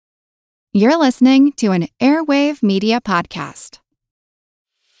You're listening to an Airwave Media Podcast.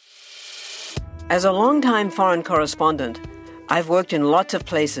 As a longtime foreign correspondent, I've worked in lots of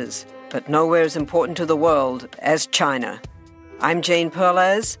places, but nowhere as important to the world as China. I'm Jane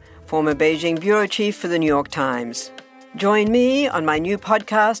Perlez, former Beijing bureau chief for the New York Times. Join me on my new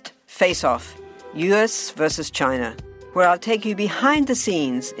podcast, Face Off, U.S. versus China, where I'll take you behind the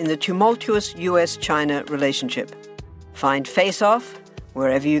scenes in the tumultuous U.S.-China relationship. Find Face Off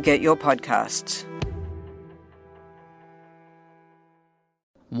wherever you get your podcasts.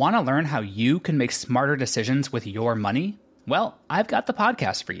 Want to learn how you can make smarter decisions with your money? Well, I've got the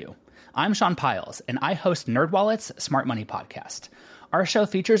podcast for you. I'm Sean Piles, and I host NerdWallet's Smart Money Podcast. Our show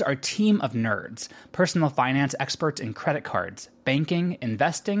features our team of nerds, personal finance experts in credit cards, banking,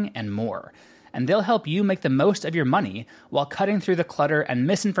 investing, and more. And they'll help you make the most of your money while cutting through the clutter and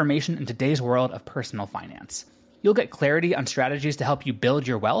misinformation in today's world of personal finance. You'll get clarity on strategies to help you build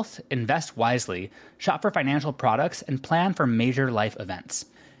your wealth, invest wisely, shop for financial products, and plan for major life events.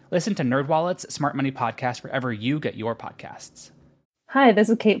 Listen to NerdWallet's Smart Money Podcast wherever you get your podcasts. Hi, this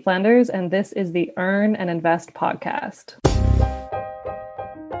is Kate Flanders, and this is the Earn and Invest podcast.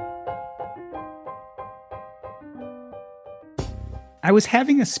 I was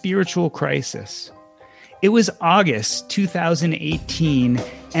having a spiritual crisis. It was August 2018,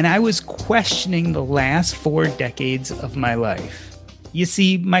 and I was questioning the last 4 decades of my life. You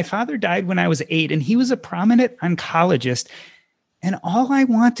see, my father died when I was 8, and he was a prominent oncologist, and all I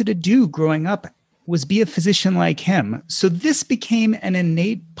wanted to do growing up was be a physician like him. So this became an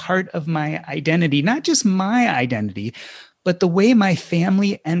innate part of my identity, not just my identity, but the way my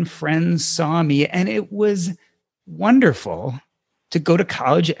family and friends saw me. And it was wonderful to go to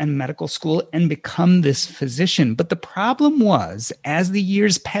college and medical school and become this physician. But the problem was, as the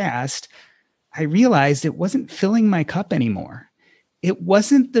years passed, I realized it wasn't filling my cup anymore. It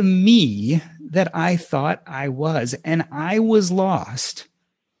wasn't the me that I thought I was, and I was lost.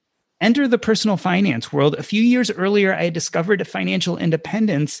 Enter the personal finance world. A few years earlier, I had discovered financial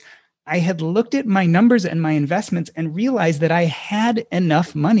independence. I had looked at my numbers and my investments and realized that I had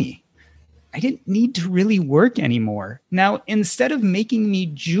enough money. I didn't need to really work anymore. Now, instead of making me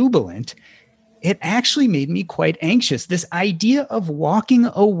jubilant, it actually made me quite anxious. This idea of walking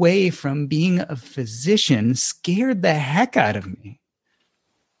away from being a physician scared the heck out of me.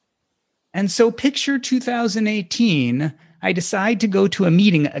 And so picture 2018, I decide to go to a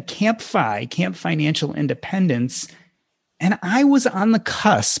meeting, a Camp FI, Camp Financial Independence, and I was on the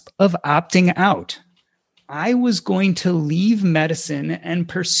cusp of opting out. I was going to leave medicine and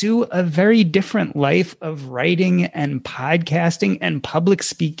pursue a very different life of writing and podcasting and public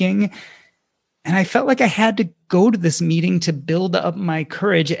speaking. And I felt like I had to go to this meeting to build up my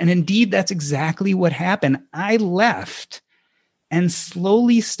courage. And indeed, that's exactly what happened. I left and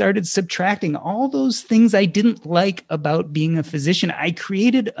slowly started subtracting all those things I didn't like about being a physician. I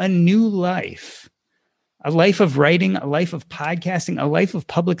created a new life. A life of writing, a life of podcasting, a life of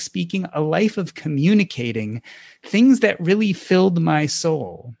public speaking, a life of communicating, things that really filled my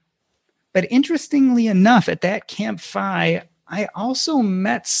soul. But interestingly enough, at that Camp FI, I also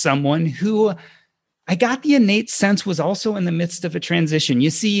met someone who I got the innate sense was also in the midst of a transition. You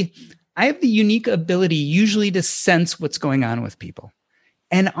see, I have the unique ability usually to sense what's going on with people.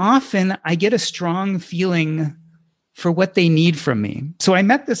 And often I get a strong feeling for what they need from me. So I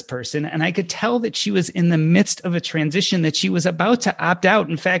met this person and I could tell that she was in the midst of a transition, that she was about to opt out.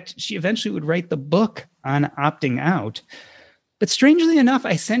 In fact, she eventually would write the book on opting out. But strangely enough,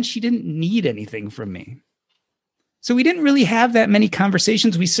 I sensed she didn't need anything from me. So we didn't really have that many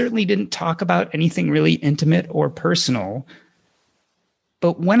conversations. We certainly didn't talk about anything really intimate or personal.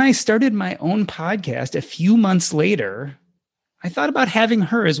 But when I started my own podcast a few months later, I thought about having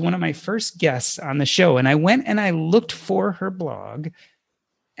her as one of my first guests on the show. And I went and I looked for her blog,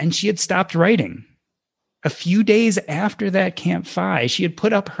 and she had stopped writing. A few days after that Camp FI, she had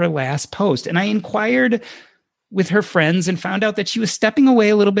put up her last post. And I inquired with her friends and found out that she was stepping away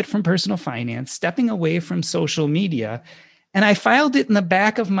a little bit from personal finance, stepping away from social media. And I filed it in the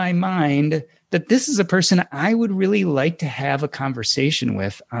back of my mind that this is a person I would really like to have a conversation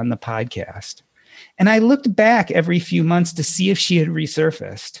with on the podcast. And I looked back every few months to see if she had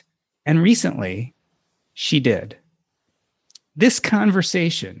resurfaced. And recently, she did. This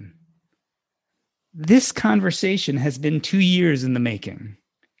conversation has been 2 years in the making.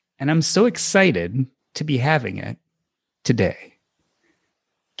 And I'm so excited to be having it today.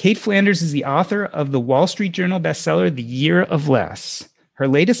 Kate Flanders is the author of the Wall Street Journal bestseller, The Year of Less. Her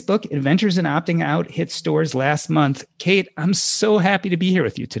latest book, Adventures in Opting Out, hit stores last month. Kate, I'm so happy to be here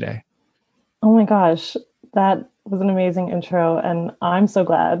with you today. Oh my gosh, that was an amazing intro. And I'm so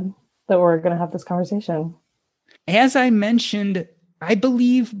glad that we're going to have this conversation. As I mentioned, I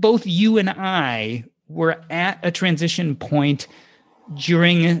believe both you and I were at a transition point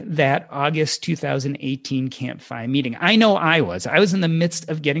during that August 2018 Camp FI meeting. I know I was in the midst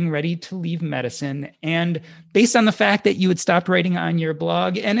of getting ready to leave medicine. And based on the fact that you had stopped writing on your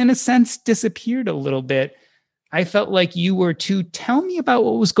blog and in a sense disappeared a little bit, I felt like you were to tell me about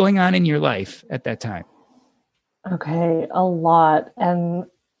what was going on in your life at that time. Okay, a lot. And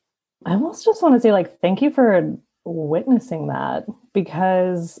I almost just want to say, like, thank you for witnessing that,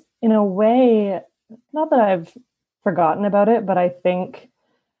 because in a way, not that I've forgotten about it, but I think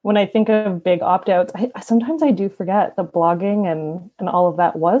when I think of big opt-outs, sometimes I do forget that blogging and all of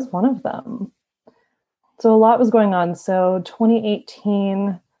that was one of them. So a lot was going on. So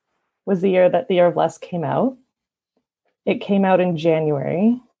 2018 was the year that The Year of Less came out. It came out in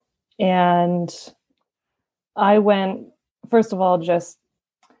January. And I went, first of all,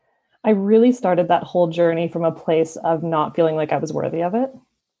 I really started that whole journey from a place of not feeling like I was worthy of it.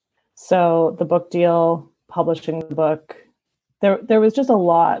 So the book deal, publishing the book, there was just a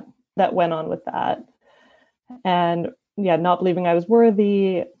lot that went on with that. And yeah, not believing I was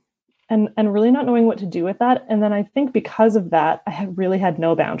worthy and really not knowing what to do with that. And then I think because of that, I really had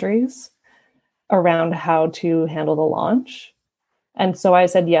no boundaries around how to handle the launch. And so I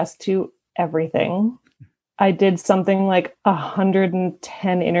said yes to everything. I did something like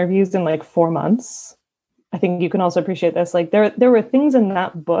 110 interviews in like 4 months. I think you can also appreciate this. Like there were things in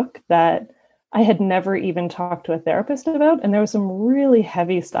that book that I had never even talked to a therapist about. And there was some really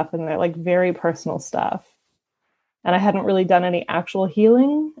heavy stuff in there, like very personal stuff. And I hadn't really done any actual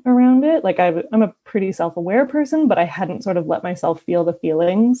healing around it. Like I'm a pretty self-aware person, but I hadn't sort of let myself feel the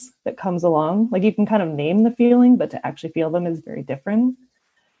feelings that comes along. Like you can kind of name the feeling, but to actually feel them is very different.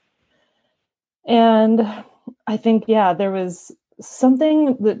 And I think, yeah, there was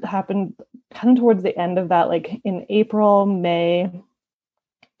something that happened kind of towards the end of that, like in April, May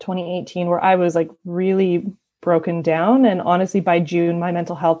 2018, where I was like really broken down. And honestly, by June, my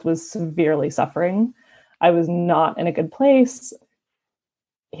mental health was severely suffering. I was not in a good place.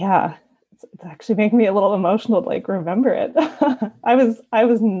 Yeah, it's actually making me a little emotional to like remember it. I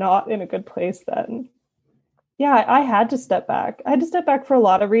was not in a good place then. Yeah, I had to step back. I had to step back for a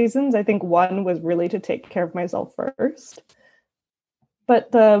lot of reasons. I think one was really to take care of myself first.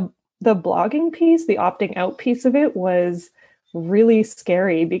 But the blogging piece, the opting out piece of it was really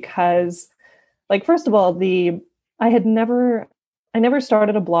scary because, like, first of all, I never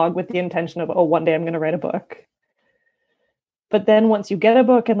started a blog with the intention of, oh, one day I'm going to write a book. But then once you get a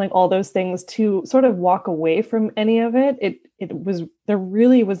book and like all those things, to sort of walk away from any of it, there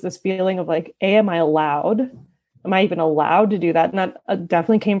really was this feeling of like, am I allowed? Am I even allowed to do that? And that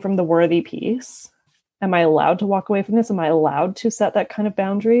definitely came from the worthy piece. Am I allowed to walk away from this? Am I allowed to set that kind of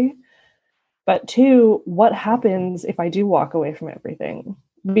boundary? But two, what happens if I do walk away from everything?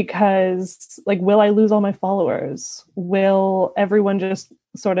 Because like, will I lose all my followers? Will everyone just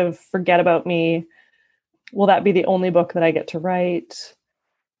sort of forget about me? Will that be the only book that I get to write?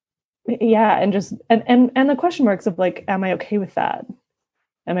 Yeah. And just, and the question marks of like, am I okay with that?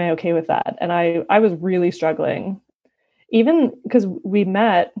 Am I okay with that? And I was really struggling, even because we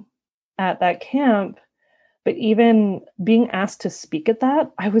met at that camp, but even being asked to speak at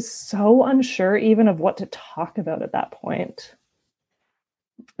that, I was so unsure even of what to talk about at that point.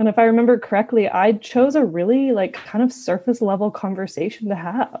 And if I remember correctly, I chose a really like kind of surface level conversation to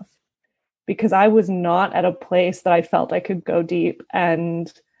have because I was not at a place that I felt I could go deep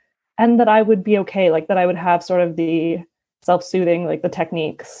and that I would be okay, like that I would have sort of the self-soothing, like the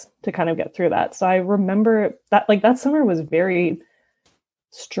techniques to kind of get through that. So I remember that like that summer was very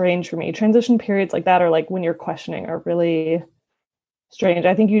strange for me. Transition periods like that, or like when you're questioning, are really strange.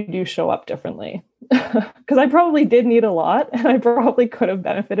 I think you do show up differently because I probably did need a lot and I probably could have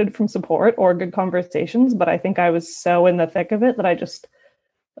benefited from support or good conversations, but I think I was so in the thick of it that I just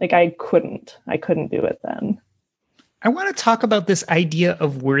like I couldn't do it then. I want to talk about this idea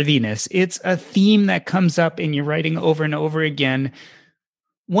of worthiness. It's a theme that comes up in your writing over and over again.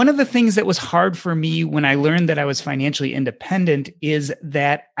 One of the things that was hard for me when I learned that I was financially independent is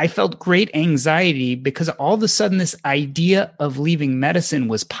that I felt great anxiety because all of a sudden this idea of leaving medicine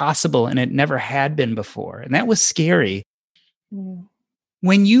was possible and it never had been before. And that was scary. Mm.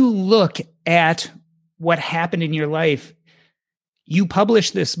 When you look at what happened in your life, you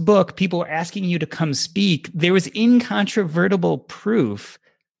published this book, people were asking you to come speak. There was incontrovertible proof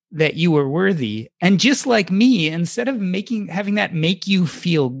that you were worthy. And just like me, instead of having that make you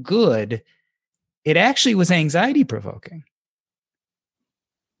feel good, it actually was anxiety provoking.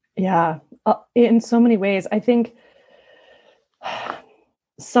 Yeah, in so many ways. I think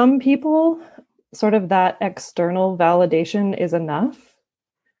some people, sort of that external validation is enough.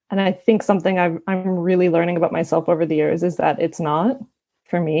 And I think something I'm really learning about myself over the years is that it's not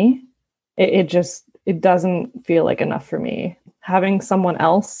for me. It doesn't feel like enough for me. Having someone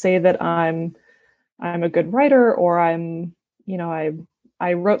else say that I'm a good writer, or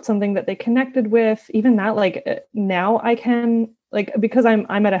I wrote something that they connected with, even that, like, now I can, like, because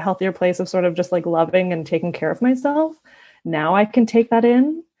I'm at a healthier place of sort of just like loving and taking care of myself. Now I can take that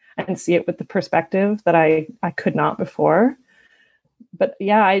in and see it with the perspective that I could not before. But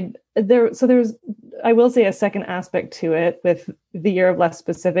yeah, I will say a second aspect to it with The Year of Less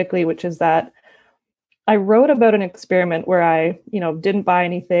specifically, which is that I wrote about an experiment where I, didn't buy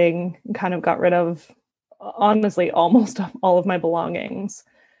anything, kind of got rid of, honestly, almost all of my belongings.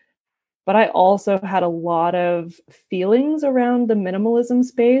 But I also had a lot of feelings around the minimalism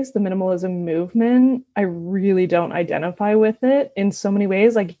space, the minimalism movement. I really don't identify with it in so many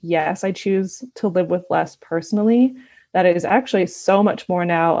ways. Like, yes, I choose to live with less personally. That is actually so much more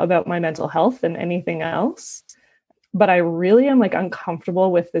now about my mental health than anything else. But I really am like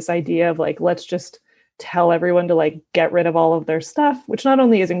uncomfortable with this idea of like, let's just tell everyone to like get rid of all of their stuff, which not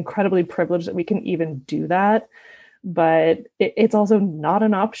only is incredibly privileged that we can even do that, but it's also not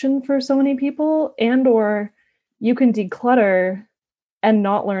an option for so many people. And or you can declutter and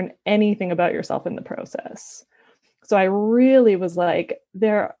not learn anything about yourself in the process. So I really was like,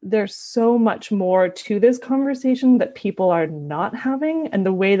 there's so much more to this conversation that people are not having, and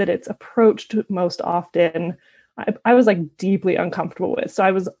the way that it's approached most often, I was like deeply uncomfortable with. So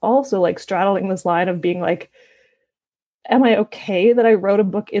I was also like straddling this line of being like, am I okay that I wrote a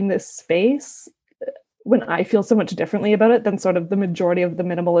book in this space when I feel so much differently about it than sort of the majority of the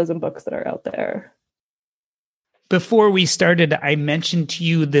minimalism books that are out there? Before we started, I mentioned to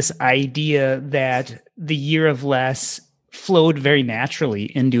you this idea that The Year of Less flowed very naturally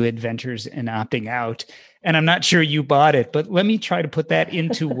into Adventures in Opting Out. And I'm not sure you bought it, but let me try to put that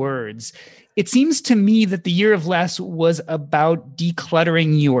into words. It seems to me that The Year of Less was about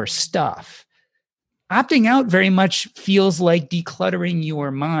decluttering your stuff. Opting Out very much feels like decluttering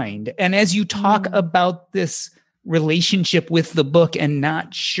your mind. And as you talk about this relationship with the book and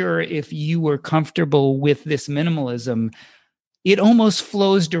not sure if you were comfortable with this minimalism, it almost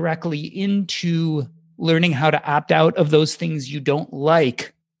flows directly into learning how to opt out of those things you don't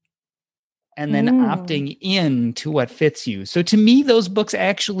like and then opting in to what fits you. So to me, those books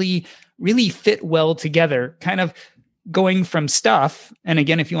actually really fit well together, kind of going from stuff. And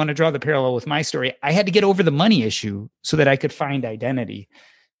again, if you want to draw the parallel with my story, I had to get over the money issue so that I could find identity.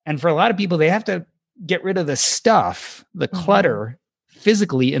 And for a lot of people, they have to get rid of the stuff, the clutter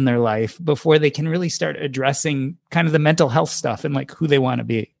physically in their life before they can really start addressing kind of the mental health stuff and like who they want to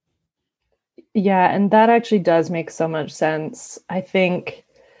be. Yeah, and that actually does make so much sense. I think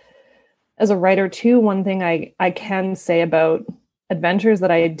as a writer too, one thing I can say about Adventures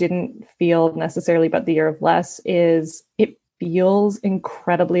that I didn't feel necessarily about The Year of Less is it feels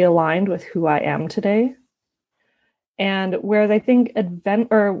incredibly aligned with who I am today. And whereas I think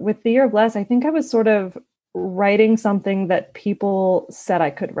with The Year of Less, I think I was sort of writing something that people said I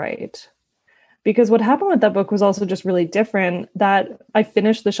could write. Because what happened with that book was also just really different. That I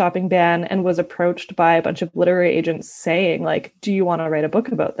finished The Shopping Ban and was approached by a bunch of literary agents saying, like, do you want to write a book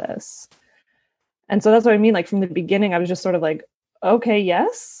about this? And so that's what I mean. Like, from the beginning, I was just sort of like, okay,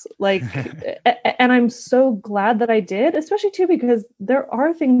 yes. Like, and I'm so glad that I did, especially too, because there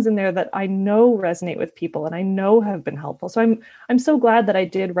are things in there that I know resonate with people and I know have been helpful. So I'm so glad that I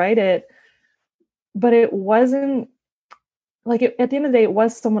did write it, but it wasn't like, at the end of the day, it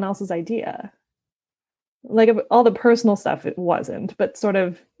was someone else's idea. Like, all the personal stuff, it wasn't, but sort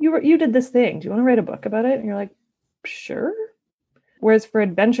of, you did this thing. Do you want to write a book about it? And you're like, sure. Whereas for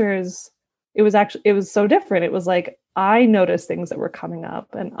Adventures, it was so different. It was like, I noticed things that were coming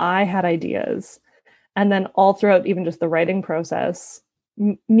up and I had ideas. And then all throughout, even just the writing process,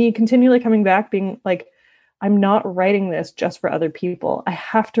 me continually coming back, being like, I'm not writing this just for other people. I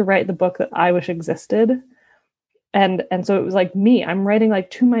have to write the book that I wish existed. And so it was like me, I'm writing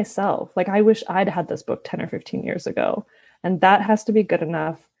like to myself. Like, I wish I'd had this book 10 or 15 years ago, and that has to be good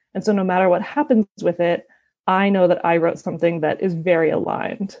enough. And so no matter what happens with it, I know that I wrote something that is very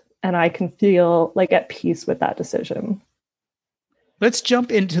aligned. And I can feel like at peace with that decision. Let's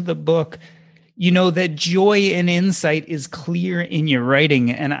jump into the book. You know that joy and insight is clear in your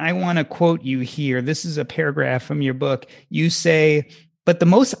writing. And I want to quote you here. This is a paragraph from your book. You say, "But the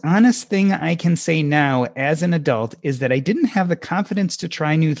most honest thing I can say now as an adult is that I didn't have the confidence to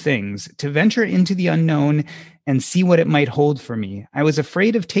try new things, to venture into the unknown and see what it might hold for me. I was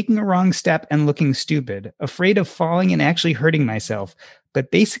afraid of taking a wrong step and looking stupid, afraid of falling and actually hurting myself.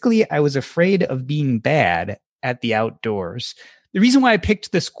 but basically I was afraid of being bad at the outdoors. The reason why I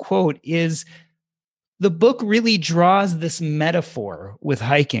picked this quote is the book really draws this metaphor with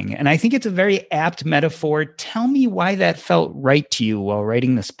hiking, and I think it's a very apt metaphor. Tell me why that felt right to you while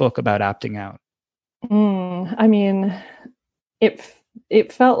writing this book about opting out. I mean,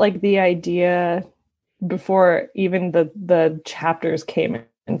 it felt like the idea before even the chapters came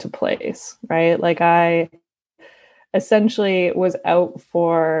into place, right? Like I essentially was out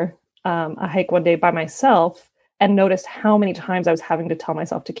for a hike one day by myself and noticed how many times I was having to tell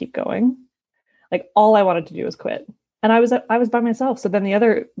myself to keep going. Like all I wanted to do was quit. And I was by myself. So then the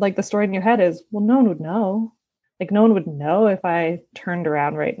other, like the story in your head is, well, no one would know. Like no one would know if I turned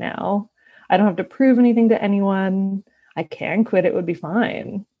around right now. I don't have to prove anything to anyone. I can quit. It would be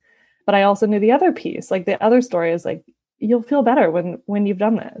fine. But I also knew the other piece, like the other story is like, you'll feel better when you've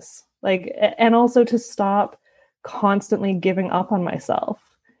done this. Like, and also to stop constantly giving up on myself.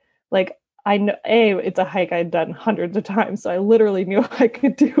 Like I know, it's a hike I'd done hundreds of times. So I literally knew I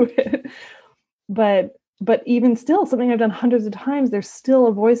could do it. But even still, something I've done hundreds of times, there's still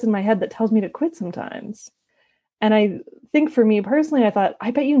a voice in my head that tells me to quit sometimes. And I think for me personally, I thought,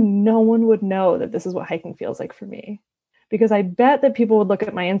 I bet you no one would know that this is what hiking feels like for me. Because I bet that people would look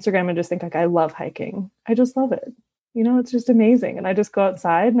at my Instagram and just think like, I love hiking. I just love it. You know, it's just amazing. And I just go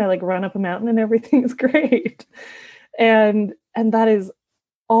outside and I like run up a mountain and everything is great. And that is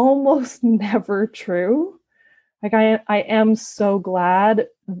almost never true. Like I am so glad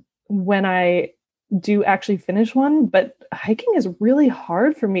when I do actually finish one, but hiking is really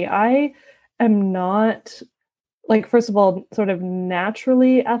hard for me. I am not, like, first of all, sort of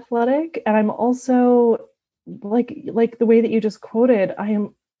naturally athletic, and I'm also like the way that you just quoted, I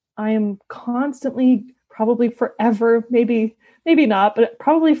am constantly, probably forever, maybe not, but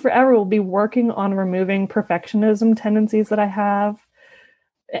probably forever will be working on removing perfectionism tendencies that I have,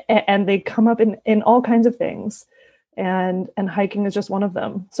 and they come up in all kinds of things, and hiking is just one of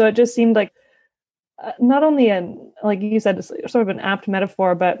them. So it just seemed like not only like you said, sort of an apt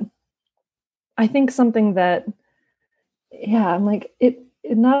metaphor, but I think something that, yeah, I'm like, it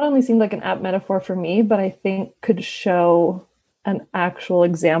not only seemed like an apt metaphor for me, but I think could show an actual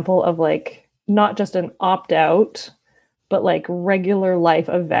example of like, not just an opt-out, but like regular life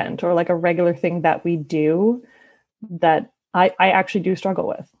event or like a regular thing that we do that I actually do struggle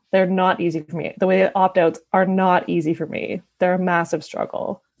with. They're not easy for me. The way that opt-outs are not easy for me. They're a massive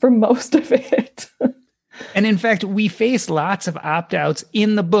struggle for most of it. And in fact, we face lots of opt-outs.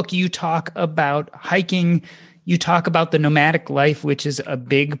 In the book, you talk about hiking, you talk about the nomadic life, which is a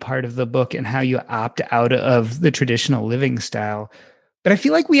big part of the book, and how you opt out of the traditional living style. But I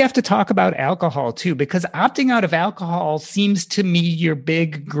feel like we have to talk about alcohol too, because opting out of alcohol seems to me your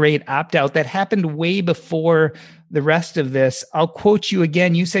big, great opt-out that happened way before the rest of this. I'll quote you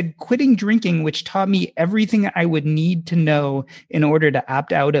again. You said, quitting drinking, which taught me everything I would need to know in order to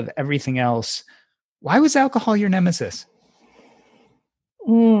opt out of everything else. Why was alcohol your nemesis?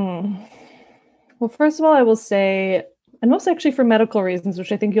 Well, first of all, I will say, and most actually for medical reasons,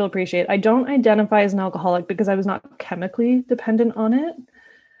 which I think you'll appreciate, I don't identify as an alcoholic because I was not chemically dependent on it.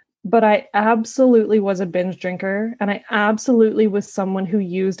 But I absolutely was a binge drinker, and I absolutely was someone who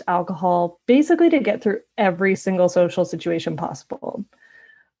used alcohol basically to get through every single social situation possible.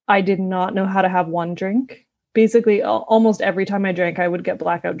 I did not know how to have one drink. Basically, almost every time I drank, I would get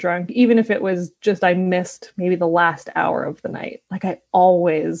blackout drunk, even if it was just I missed maybe the last hour of the night. Like I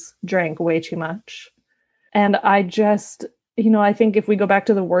always drank way too much. And I just, I think if we go back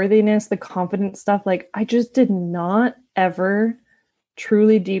to the worthiness, the confidence stuff, like I just did not ever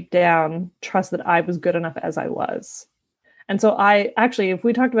truly deep down trust that I was good enough as I was. And so I actually, if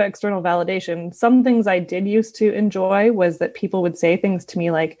we talked about external validation, some things I did used to enjoy was that people would say things to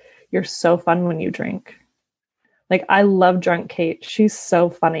me like, "You're so fun when you drink." Like, I love drunk Kate. She's so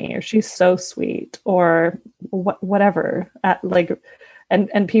funny, or she's so sweet, or whatever.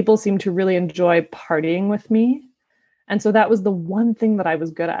 And people seem to really enjoy partying with me. And so that was the one thing that I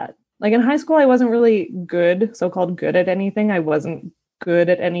was good at. Like in high school, I wasn't really good, so-called good at anything. I wasn't good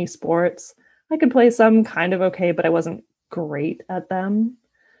at any sports. I could play some kind of okay, but I wasn't great at them.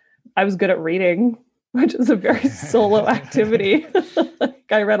 I was good at reading, which is a very solo activity.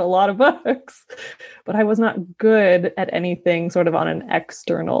 Like, I read a lot of books, but I was not good at anything sort of on an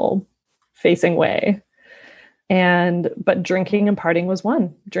external facing way. But drinking and partying was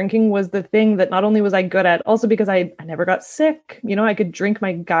one. Drinking was the thing that not only was I good at, also because I never got sick. I could drink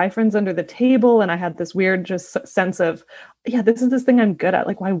my guy friends under the table, and I had this weird just sense of, yeah, this is this thing I'm good at.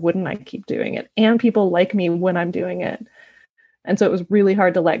 Like, why wouldn't I keep doing it? And people like me when I'm doing it. And so it was really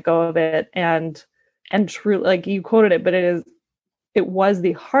hard to let go of it. And truly, like you quoted it, but it is it was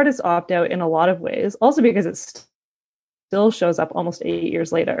the hardest opt out in a lot of ways, also because it still shows up almost 8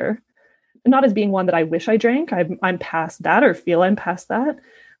 years later. Not as being one that I wish I drank. I'm past that or feel I'm past that,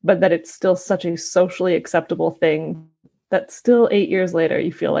 but that it's still such a socially acceptable thing that still 8 years later,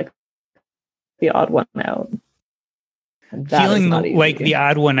 you feel like the odd one out. Feeling like the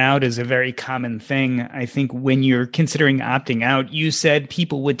odd one out is a very common thing. I think when you're considering opting out, you said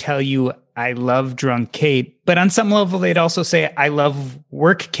people would tell you, I love drunk Kate, but on some level, they'd also say, I love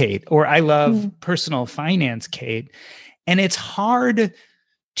work Kate, or I love personal finance Kate. And it's hard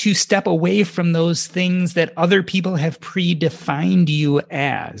to step away from those things that other people have predefined you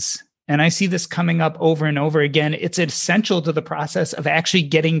as. And I see this coming up over and over again. It's essential to the process of actually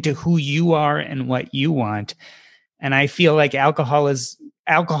getting to who you are and what you want. And I feel like alcohol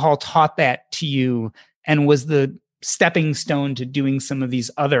taught that to you and was the stepping stone to doing some of these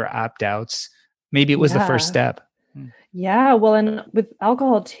other opt-outs. Maybe it was the first step. Yeah. Well, and with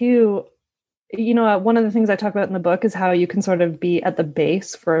alcohol too, one of the things I talk about in the book is how you can sort of be at the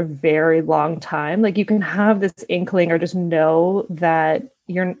base for a very long time. Like you can have this inkling or just know that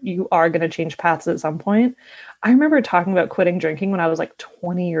you are going to change paths at some point. I remember talking about quitting drinking when I was like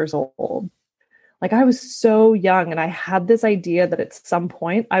 20 years old. Like I was so young and I had this idea that at some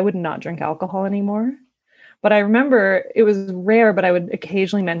point I would not drink alcohol anymore. But I remember it was rare, but I would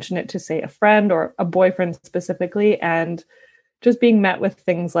occasionally mention it to, say, a friend or a boyfriend specifically, and just being met with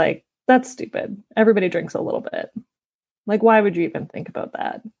things like, that's stupid. Everybody drinks a little bit. Like, why would you even think about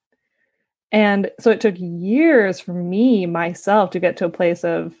that? And so it took years for me, myself, to get to a place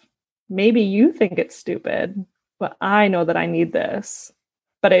of, maybe you think it's stupid, but I know that I need this.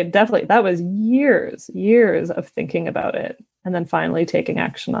 But that was years of thinking about it and then finally taking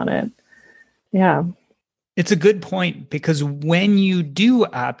action on it. Yeah. It's a good point, because when you do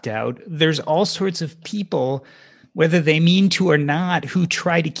opt out, there's all sorts of people, whether they mean to or not, who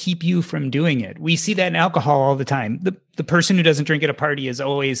try to keep you from doing it. We see that in alcohol all the time. The person who doesn't drink at a party is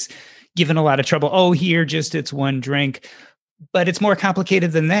always given a lot of trouble. Oh, here, it's one drink. But it's more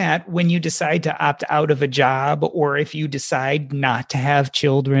complicated than that when you decide to opt out of a job, or if you decide not to have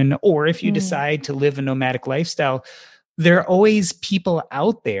children, or if you decide to live a nomadic lifestyle. There are always people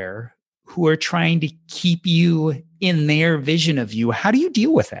out there who are trying to keep you in their vision of you. How do you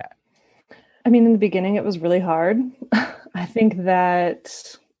deal with that? I mean, in the beginning, it was really hard. I think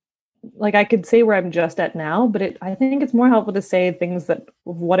that, like, I could say where I'm just at now, but I think it's more helpful to say things that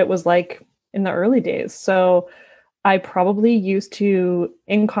what it was like in the early days. So I probably used to,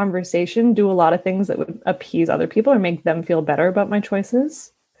 in conversation, do a lot of things that would appease other people or make them feel better about my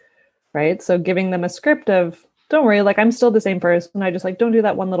choices, right? So giving them a script of, don't worry, like, I'm still the same person. I just, like, don't do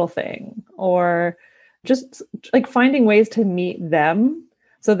that one little thing. Or just, like, finding ways to meet them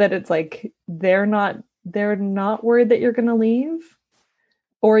so that it's like, they're not worried that you're going to leave.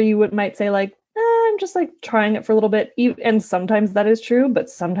 Or you might say, like, I'm just, like, trying it for a little bit. And sometimes that is true, but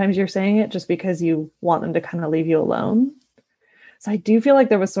sometimes you're saying it just because you want them to kind of leave you alone. So I do feel like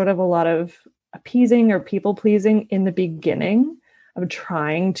there was sort of a lot of appeasing or people pleasing in the beginning of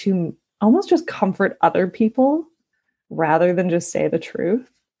trying to almost just comfort other people rather than just say the truth.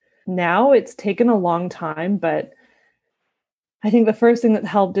 Now it's taken a long time, but I think the first thing that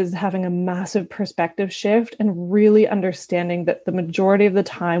helped is having a massive perspective shift and really understanding that the majority of the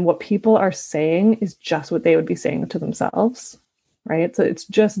time, what people are saying is just what they would be saying to themselves, right? So it's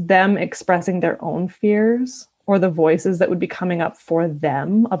just them expressing their own fears or the voices that would be coming up for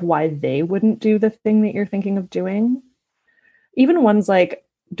them of why they wouldn't do the thing that you're thinking of doing. Even ones like,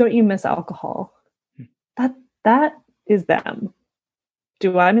 don't you miss alcohol? That is them.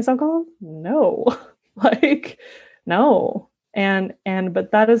 Do I miss alcohol? No. Like, no.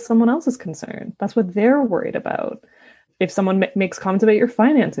 But that is someone else's concern. That's what they're worried about. If someone makes comments about your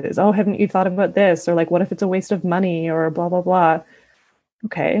finances, oh, haven't you thought about this? Or like, what if it's a waste of money or blah, blah, blah.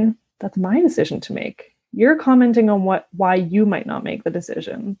 Okay, that's my decision to make. You're commenting on why you might not make the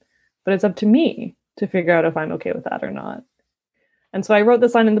decision, but it's up to me to figure out if I'm okay with that or not. And so I wrote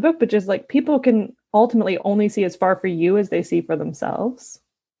this line in the book, but just like, people can ultimately only see as far for you as they see for themselves.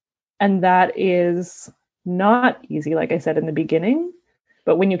 And that is not easy, like I said in the beginning,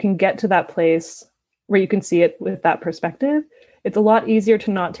 but when you can get to that place where you can see it with that perspective, it's a lot easier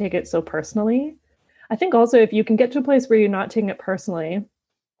to not take it so personally. I think also if you can get to a place where you're not taking it personally,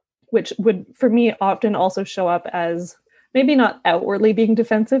 which would, for me, often also show up as maybe not outwardly being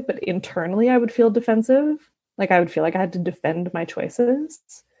defensive, but internally I would feel defensive. Like I would feel like I had to defend my choices.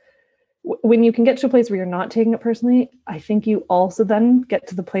 When you can get to a place where you're not taking it personally, I think you also then get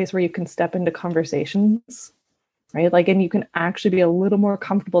to the place where you can step into conversations, right? Like, and you can actually be a little more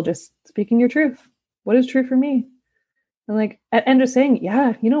comfortable just speaking your truth. What is true for me? And and just saying,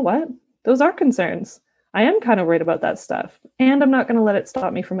 yeah, you know what? Those are concerns. I am kind of worried about that stuff. And I'm not going to let it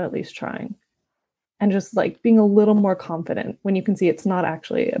stop me from at least trying. And just like being a little more confident when you can see it's not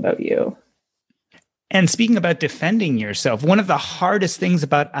actually about you. And speaking about defending yourself, one of the hardest things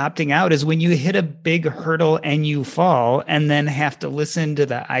about opting out is when you hit a big hurdle and you fall and then have to listen to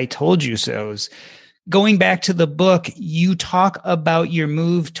the I told you so's. Going back to the book, you talk about your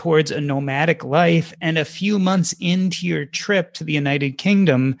move towards a nomadic life, and a few months into your trip to the United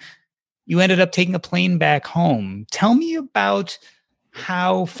Kingdom, you ended up taking a plane back home. Tell me about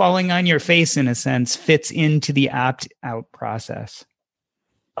how falling on your face, in a sense, fits into the opt-out process.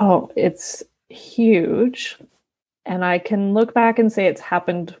 Oh, it's huge. And I can look back and say it's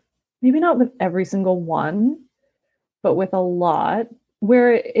happened, maybe not with every single one, but with a lot,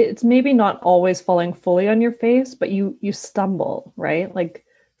 where it's maybe not always falling fully on your face, but you stumble, right? Like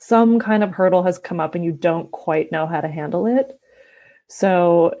some kind of hurdle has come up and you don't quite know how to handle it.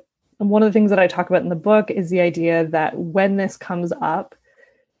 So one of the things that I talk about in the book is the idea that when this comes up,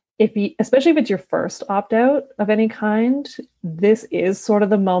 especially if it's your first opt-out of any kind, this is sort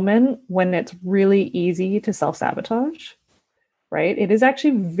of the moment when it's really easy to self-sabotage, right? It is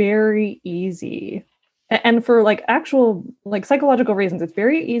actually very easy. And for like actual like psychological reasons, it's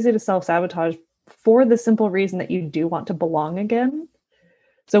very easy to self-sabotage for the simple reason that you do want to belong again.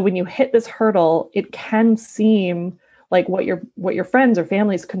 So when you hit this hurdle, it can seem like what your friends or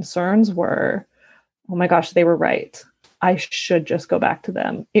family's concerns were. Oh my gosh, they were right. I should just go back to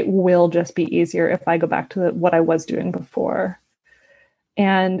them. It will just be easier if I go back to what I was doing before.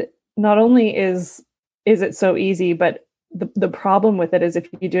 And not only is it so easy, but the problem with it is if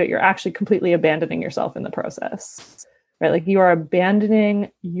you do it, you're actually completely abandoning yourself in the process, right? Like you are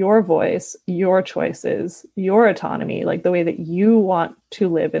abandoning your voice, your choices, your autonomy, like the way that you want to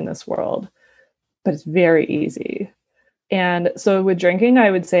live in this world. But it's very easy. And so with drinking,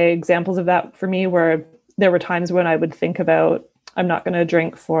 I would say examples of that for me were there were times when I would think about, I'm not going to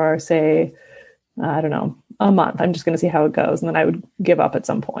drink for, say, I don't know, a month. I'm just going to see how it goes. And then I would give up at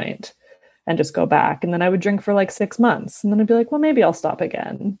some point and just go back. And then I would drink for like 6 months. And then I'd be like, well, maybe I'll stop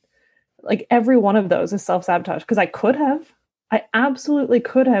again. Like every one of those is self-sabotage because I absolutely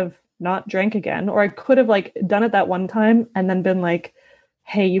could have not drank again, or I could have like done it that one time and then been like,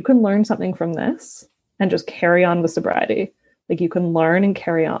 hey, you can learn something from this and just carry on with sobriety. Like you can learn and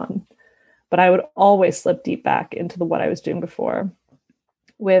carry on. But I would always slip deep back into what I was doing before.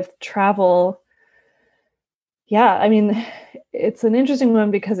 With travel, yeah, I mean, it's an interesting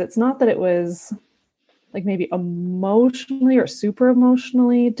one because it's not that it was like maybe emotionally or super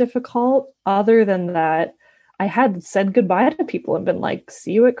emotionally difficult, other than that I had said goodbye to people and been like,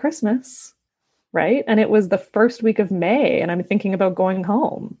 see you at Christmas, right? And it was the first week of May and I'm thinking about going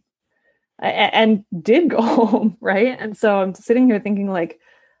home and did go home, right? And so I'm sitting here thinking like,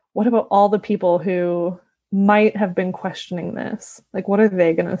 what about all the people who might have been questioning this? Like, what are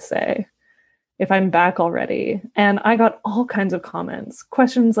they going to say if I'm back already? And I got all kinds of comments,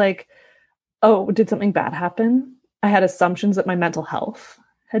 questions like, oh, did something bad happen? I had assumptions that my mental health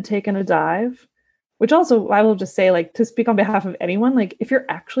had taken a dive, which also I will just say, like, to speak on behalf of anyone, like if you're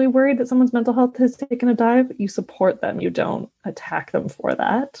actually worried that someone's mental health has taken a dive, you support them. You don't attack them for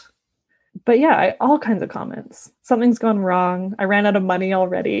that. But yeah, all kinds of comments. Something's gone wrong. I ran out of money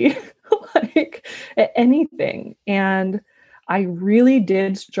already. Like anything. And I really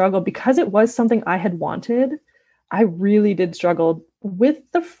did struggle because it was something I had wanted. I really did struggle with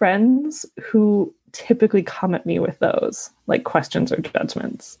the friends who typically come at me with those like questions or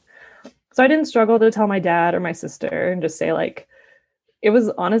judgments. So I didn't struggle to tell my dad or my sister and just say like, it was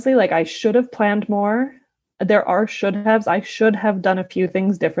honestly like I should have planned more. There are should haves. I should have done a few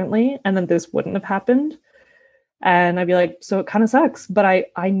things differently and then this wouldn't have happened. And I'd be like, so it kind of sucks, but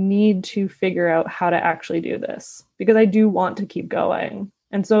I need to figure out how to actually do this because I do want to keep going.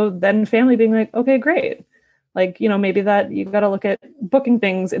 And so then family being like, okay, great. Like, you know, maybe that you got to look at booking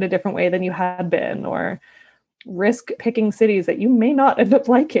things in a different way than you had been, or risk picking cities that you may not end up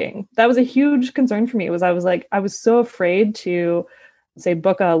liking. That was a huge concern for me. I was so afraid to say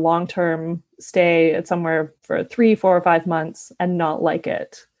book a long-term stay at somewhere for 3, 4, or 5 months and not like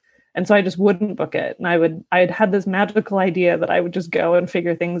it. And so I just wouldn't book it. And I'd had this magical idea that I would just go and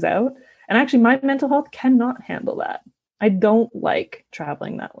figure things out. And actually my mental health cannot handle that. I don't like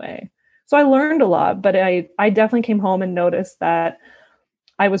traveling that way. So I learned a lot, but I definitely came home and noticed that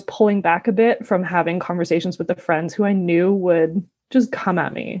I was pulling back a bit from having conversations with the friends who I knew would just come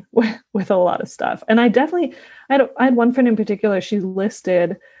at me with a lot of stuff. And I had one friend in particular, she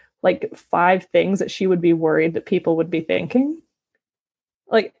listed like 5 things that she would be worried that people would be thinking.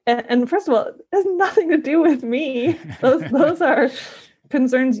 Like, and first of all, it has nothing to do with me. Those are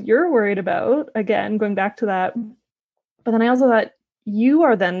concerns you're worried about. Again, going back to that. But then I also thought, you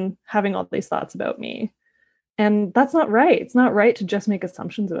are then having all these thoughts about me. And that's not right. It's not right to just make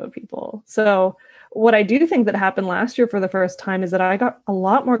assumptions about people. So what I do think that happened last year for the first time is that I got a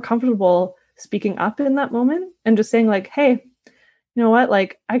lot more comfortable speaking up in that moment and just saying like, hey, you know what?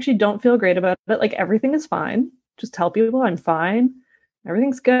 Like, I actually don't feel great about it. Like, everything is fine. Just tell people I'm fine.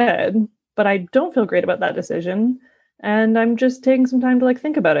 Everything's good. But I don't feel great about that decision. And I'm just taking some time to like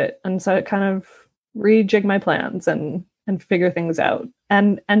think about it. And so it kind of rejig my plans and figure things out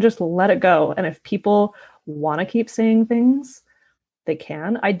and just let it go. And if people want to keep saying things, they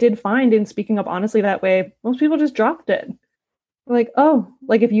can. I did find in speaking up honestly that way, most people just dropped it. Like, oh,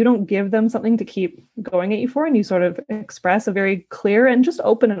 like if you don't give them something to keep going at you for and you sort of express a very clear and just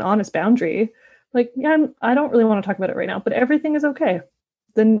open and honest boundary, like, yeah, I don't really want to talk about it right now, but everything is okay.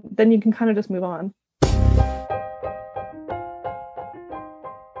 Then you can kind of just move on.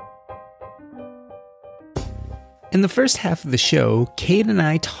 In the first half of the show, Kate and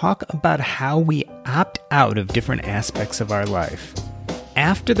I talk about how we opt out of different aspects of our life.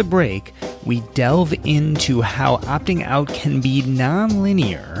 After the break, we delve into how opting out can be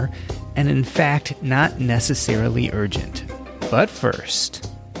non-linear and in fact not necessarily urgent. But first,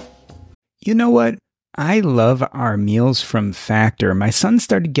 you know what? I love our meals from Factor. My son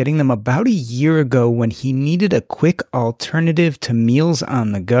started getting them about a year ago when he needed a quick alternative to meals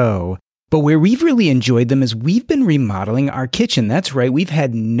on the go. But where we've really enjoyed them is we've been remodeling our kitchen. That's right, we've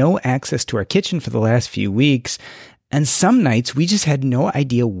had no access to our kitchen for the last few weeks. And some nights we just had no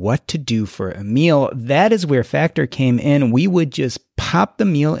idea what to do for a meal. That is where Factor came in. We would just pop the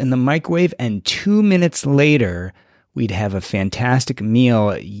meal in the microwave and 2 minutes later, we'd have a fantastic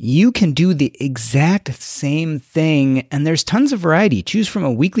meal. You can do the exact same thing, and there's tons of variety. Choose from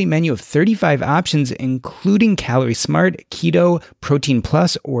a weekly menu of 35 options, including Calorie Smart, Keto, Protein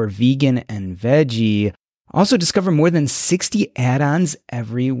Plus, or Vegan and Veggie. Also discover more than 60 add-ons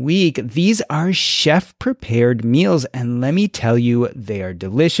every week. These are chef-prepared meals, and let me tell you, they are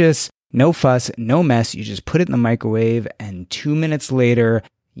delicious. No fuss, no mess. You just put it in the microwave, and 2 minutes later,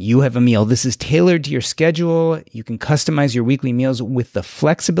 you have a meal. This is tailored to your schedule. You can customize your weekly meals with the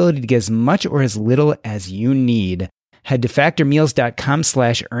flexibility to get as much or as little as you need. Head to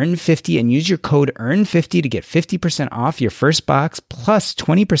factormeals.com/earn50 and use your code earn50 to get 50% off your first box plus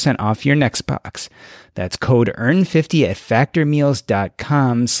 20% off your next box. That's code earn50 at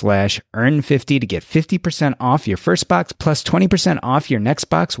factormeals.com/earn50 to get 50% off your first box plus 20% off your next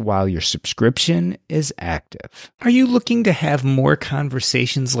box while your subscription is active. Are you looking to have more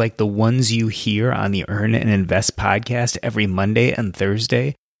conversations like the ones you hear on the Earn and Invest podcast every Monday and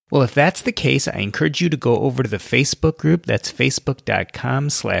Thursday? Well, if that's the case, I encourage you to go over to the Facebook group. That's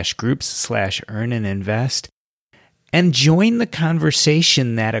facebook.com/groups/earnandinvest and join the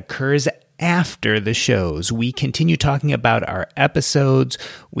conversation that occurs after the shows. We continue talking about our episodes.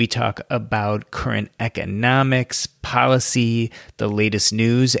 We talk about current economics, policy, the latest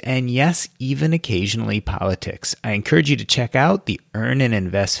news, and yes, even occasionally politics. I encourage you to check out the Earn and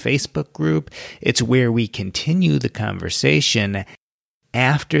Invest Facebook group. It's where we continue the conversation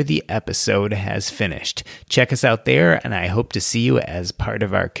after the episode has finished. Check us out there, and I hope to see you as part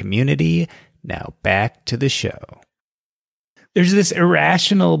of our community. Now back to the show. There's this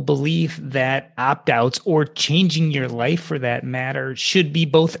irrational belief that opt-outs, or changing your life for that matter, should be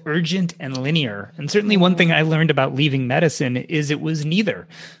both urgent and linear. And certainly one thing I learned about leaving medicine is it was neither.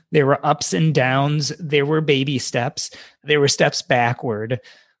 There were ups and downs. There were baby steps. There were steps backward.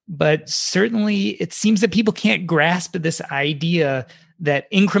 But certainly it seems that people can't grasp this idea that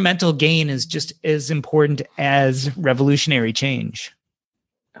incremental gain is just as important as revolutionary change.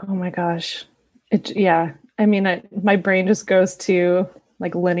 Oh my gosh. Yeah. I mean, my brain just goes to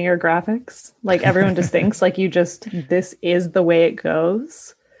like linear graphics. Like everyone just thinks like this is the way it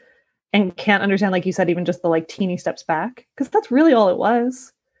goes and can't understand, like you said, even just the like teeny steps back, because that's really all it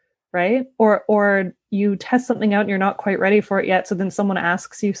was, right? Or you test something out and you're not quite ready for it yet. So then someone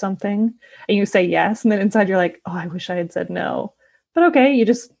asks you something and you say yes. And then inside you're like, oh, I wish I had said no. But okay, you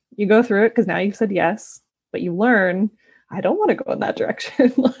go through it because now you've said yes, but you learn, I don't want to go in that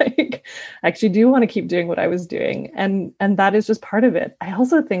direction. Like, I actually do want to keep doing what I was doing. And that is just part of it. I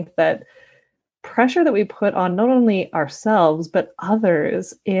also think that pressure that we put on not only ourselves, but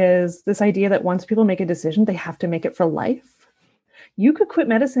others is this idea that once people make a decision, they have to make it for life. You could quit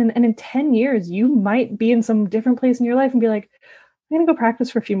medicine and in 10 years, you might be in some different place in your life and be like, I'm going to go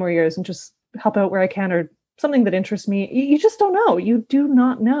practice for a few more years and just help out where I can, or something that interests me. You just don't know. You do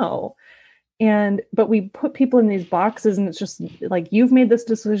not know. But we put people in these boxes, and it's just like, you've made this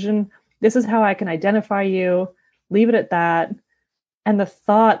decision. This is how I can identify you. Leave it at that. And the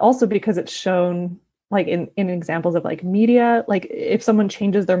thought also, because it's shown like in examples of like media, like if someone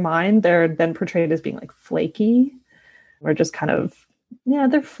changes their mind, they're then portrayed as being like flaky or just kind of, yeah,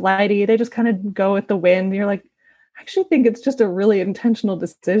 they're flighty. They just kind of go with the wind. You're like, I actually think it's just a really intentional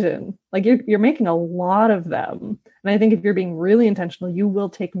decision. Like you're making a lot of them. And I think if you're being really intentional, you will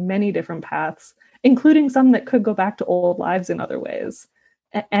take many different paths, including some that could go back to old lives in other ways.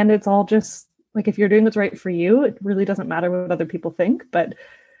 And it's all just like, if you're doing what's right for you, it really doesn't matter what other people think. But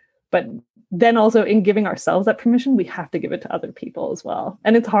then also in giving ourselves that permission, we have to give it to other people as well.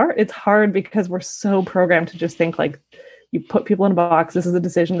 And it's hard. It's hard because we're so programmed to just think like, you put people in a box. This is a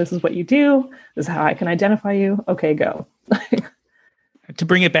decision. This is what you do. This is how I can identify you. Okay, go. To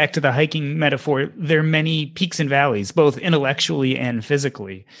bring it back to the hiking metaphor, there are many peaks and valleys, both intellectually and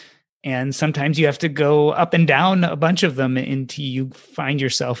physically. And sometimes you have to go up and down a bunch of them until you find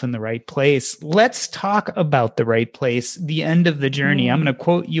yourself in the right place. Let's talk about the right place, the end of the journey. I'm going to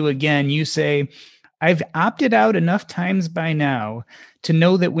quote you again. You say, "I've opted out enough times by now to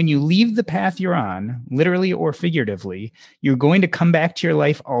know that when you leave the path you're on, literally or figuratively, you're going to come back to your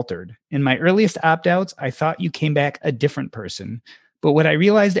life altered. In my earliest opt-outs, I thought you came back a different person. But what I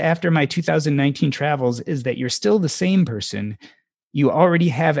realized after my 2019 travels is that you're still the same person. You already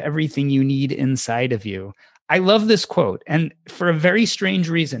have everything you need inside of you." I love this quote, and for a very strange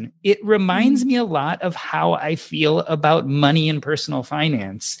reason. It reminds me a lot of how I feel about money and personal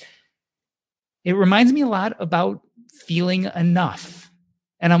finance. It reminds me a lot about feeling enough.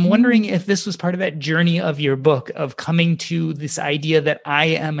 And I'm wondering if this was part of that journey of your book, of coming to this idea that I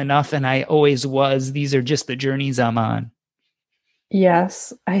am enough and I always was. These are just the journeys I'm on.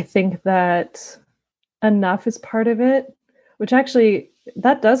 Yes, I think that enough is part of it, which actually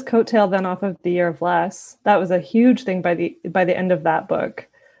that does coattail then off of The Year of Less. That was a huge thing by the end of that book,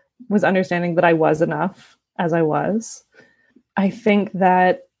 was understanding that I was enough as I was. I think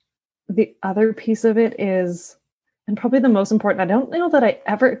that the other piece of it is, and probably the most important, I don't know that I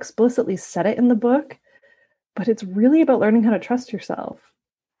ever explicitly said it in the book, but it's really about learning how to trust yourself.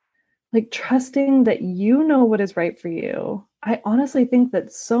 Like trusting that you know what is right for you. I honestly think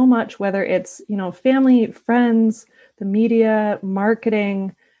that so much, whether it's, family, friends, the media,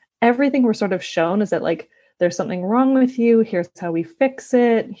 marketing, everything we're sort of shown is that like, there's something wrong with you. Here's how we fix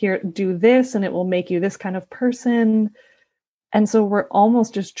it. Here, do this, and it will make you this kind of person. And so we're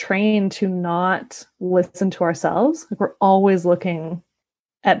almost just trained to not listen to ourselves. Like we're always looking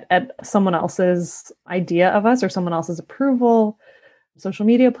at someone else's idea of us or someone else's approval. Social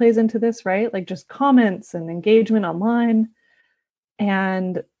media plays into this, right? Like just comments and engagement online.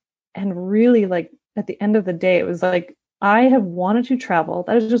 And really, like at the end of the day, it was like, I have wanted to travel.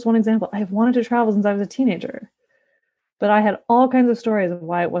 That is just one example. I have wanted to travel since I was a teenager, but I had all kinds of stories of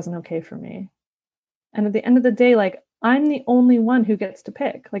why it wasn't okay for me. And at the end of the day, like I'm the only one who gets to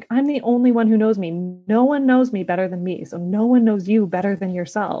pick. Like I'm the only one who knows me. No one knows me better than me. So no one knows you better than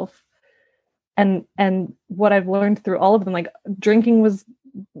yourself. And what I've learned through all of them, like drinking was,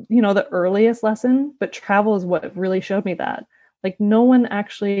 the earliest lesson, but travel is what really showed me that. Like no one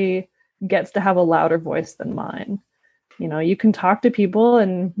actually gets to have a louder voice than mine. You can talk to people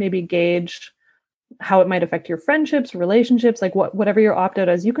and maybe gauge how it might affect your friendships, relationships, like whatever your opt-out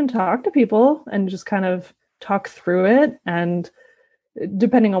is. You can talk to people and just kind of talk through it. And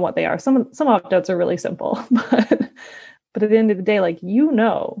depending on what they are, some opt-outs are really simple, but at the end of the day, like, you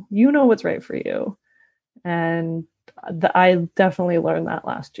know what's right for you. And I definitely learned that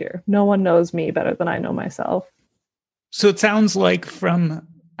last year. No one knows me better than I know myself. So it sounds like from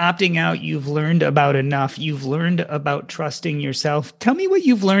opting out, you've learned about enough. You've learned about trusting yourself. Tell me what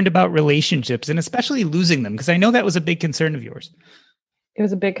you've learned about relationships and especially losing them, because I know that was a big concern of yours. It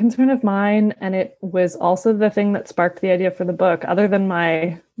was a big concern of mine. And it was also the thing that sparked the idea for the book, other than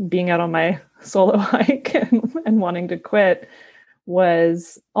my being out on my solo hike and wanting to quit,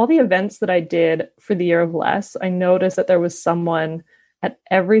 was all the events that I did for The Year of Less. I noticed that there was someone at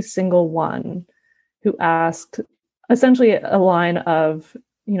every single one who asked essentially a line of,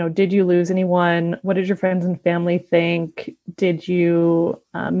 did you lose anyone? What did your friends and family think? Did you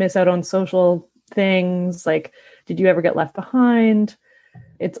miss out on social things? Like, did you ever get left behind?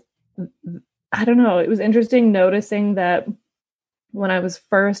 I don't know. It was interesting noticing that when I was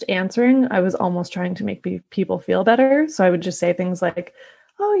first answering, I was almost trying to make people feel better. So I would just say things like,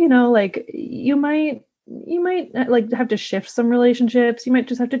 oh, like you might like have to shift some relationships. You might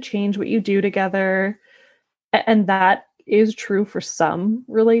just have to change what you do together. And that is true for some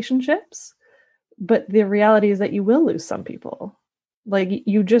relationships. But the reality is that you will lose some people. Like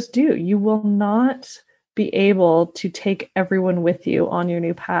you just do. You will not be able to take everyone with you on your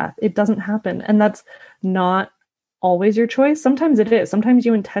new path. It doesn't happen. And that's not always your choice. Sometimes it is. Sometimes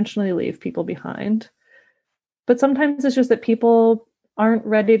you intentionally leave people behind. But sometimes it's just that people aren't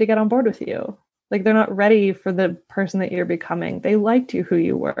ready to get on board with you. Like they're not ready for the person that you're becoming. They liked you who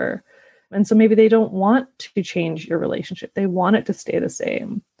you were. And so maybe they don't want to change your relationship. They want it to stay the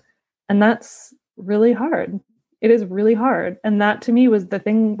same. And that's really hard. It is really hard. And that to me was the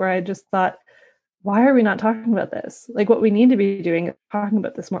thing where I just thought, why are we not talking about this? Like what we need to be doing is talking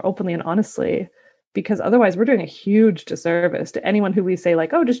about this more openly and honestly, because otherwise we're doing a huge disservice to anyone who we say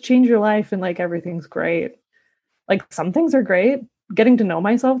like, oh, just change your life and like everything's great. Like some things are great. Getting to know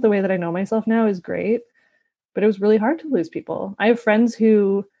myself the way that I know myself now is great, but it was really hard to lose people. I have friends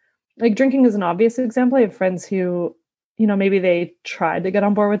who, like drinking is an obvious example. I have friends who, you know, maybe they tried to get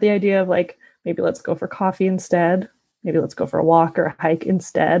on board with the idea of like, maybe let's go for coffee instead. Maybe let's go for a walk or a hike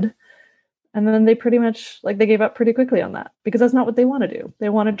instead. And then they pretty much like they gave up pretty quickly on that because that's not what they want to do. They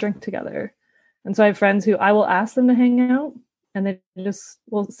want to drink together. And so I have friends who I will ask them to hang out and they just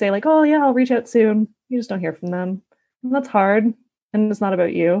will say like, oh yeah, I'll reach out soon. You just don't hear from them. And that's hard. And it's not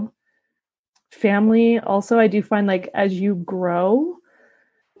about you. Family also, I do find like as you grow,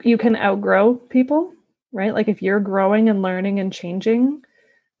 you can outgrow people, right? Like if you're growing and learning and changing,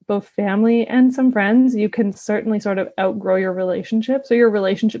 both family and some friends, you can certainly sort of outgrow your relationship. So your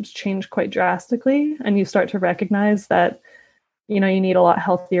relationships change quite drastically and you start to recognize that, you know, you need a lot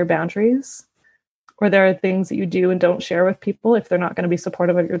healthier boundaries, or there are things that you do and don't share with people if they're not going to be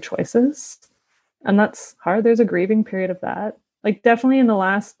supportive of your choices. And that's hard. There's a grieving period of that. Like definitely in the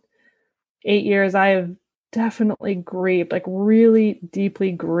last 8 years, I have definitely grieved, like really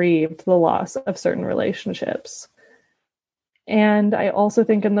deeply grieved the loss of certain relationships. And I also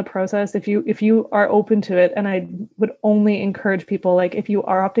think in the process, if you are open to it, and I would only encourage people, like if you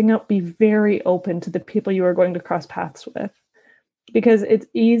are opting out, be very open to the people you are going to cross paths with. Because it's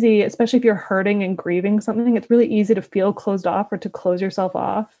easy, especially if you're hurting and grieving something, it's really easy to feel closed off or to close yourself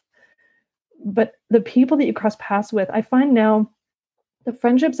off. But the people that you cross paths with, I find now the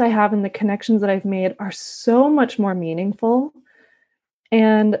friendships I have and the connections that I've made are so much more meaningful.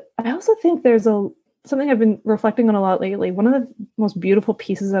 And I also think there's something I've been reflecting on a lot lately. One of the most beautiful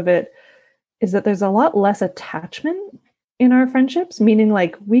pieces of it is that there's a lot less attachment in our friendships, meaning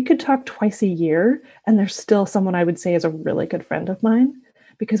like we could talk twice a year and there's still someone I would say is a really good friend of mine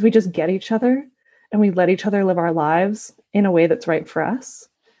because we just get each other and we let each other live our lives in a way that's right for us.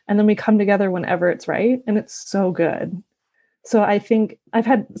 And then we come together whenever it's right. And it's so good. So I think I've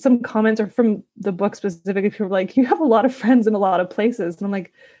had some comments or from the book specifically, people are like, you have a lot of friends in a lot of places. And I'm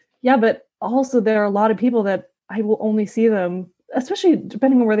like, yeah, but also there are a lot of people that I will only see them, especially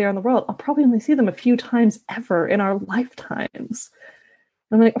depending on where they are in the world. I'll probably only see them a few times ever in our lifetimes.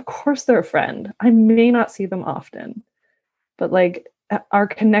 I'm like, of course they're a friend. I may not see them often, but like our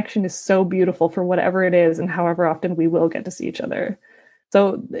connection is so beautiful for whatever it is and however often we will get to see each other.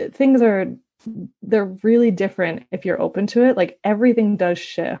 So they're really different if you're open to it. Like everything does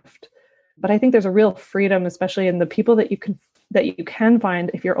shift, but I think there's a real freedom, especially in the people that you can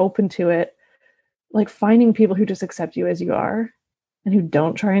find if you're open to it, like finding people who just accept you as you are and who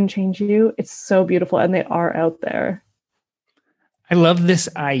don't try and change you. It's so beautiful. And they are out there. I love this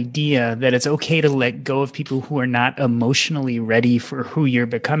idea that it's okay to let go of people who are not emotionally ready for who you're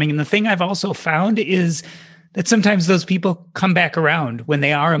becoming. And the thing I've also found is that sometimes those people come back around when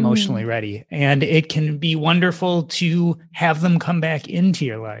they are emotionally ready. And it can be wonderful to have them come back into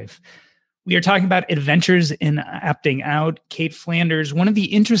your life. We are talking about adventures in opting out. Cait Flanders, one of the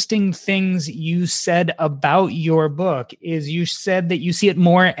interesting things you said about your book is you said that you see it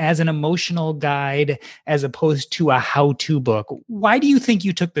more as an emotional guide as opposed to a how-to book. Why do you think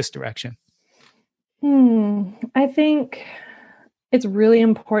you took this direction? I think it's really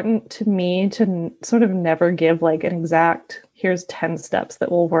important to me to sort of never give like an exact, here's 10 steps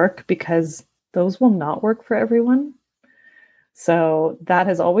that will work, because those will not work for everyone. So that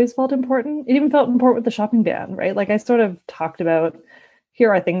has always felt important. It even felt important with the shopping ban, right? Like I sort of talked about,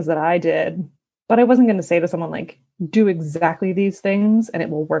 here are things that I did, but I wasn't going to say to someone like, do exactly these things and it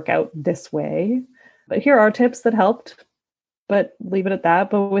will work out this way. But here are tips that helped, but leave it at that.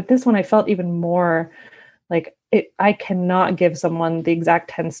 But with this one, I felt even more like I cannot give someone the exact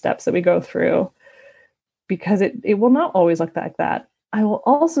 10 steps that we go through because it will not always look like that. I will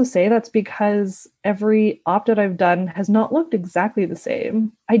also say that's because every opt-out I've done has not looked exactly the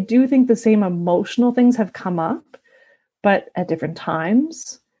same. I do think the same emotional things have come up, but at different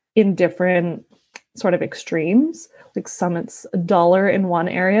times, in different sort of extremes. Like some it's $1 in one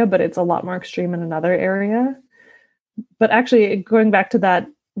area, but it's a lot more extreme in another area. But actually, going back to that,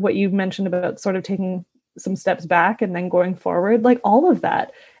 what you mentioned about sort of taking some steps back and then going forward, like all of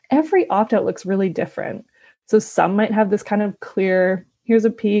that, every opt-out looks really different. So some might have this kind of clear, here's a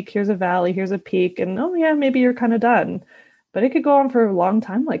peak, here's a valley, here's a peak, and oh yeah, maybe you're kind of done. But it could go on for a long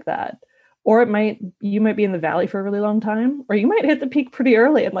time like that. Or you might be in the valley for a really long time, or you might hit the peak pretty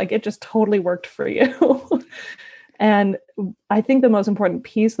early and like it just totally worked for you. And I think the most important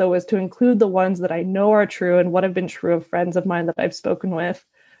piece, though, is to include the ones that I know are true and what have been true of friends of mine that I've spoken with,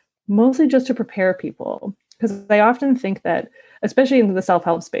 mostly just to prepare people. Because I often think that, especially in the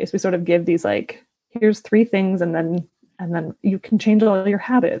self-help space, we sort of give these like, here's 3 things, and then you can change all your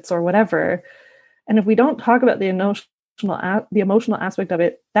habits or whatever. And if we don't talk about the emotional aspect of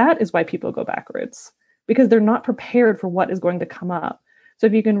it, that is why people go backwards, because they're not prepared for what is going to come up. So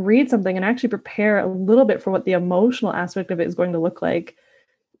if you can read something and actually prepare a little bit for what the emotional aspect of it is going to look like,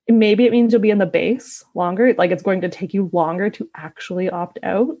 maybe it means you'll be in the base longer, like it's going to take you longer to actually opt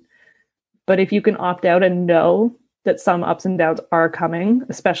out. But if you can opt out and know that some ups and downs are coming,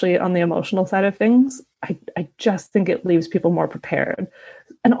 especially on the emotional side of things, I just think it leaves people more prepared.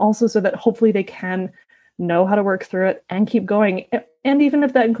 And also so that hopefully they can know how to work through it and keep going. And even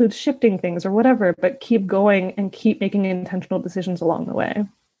if that includes shifting things or whatever, but keep going and keep making intentional decisions along the way.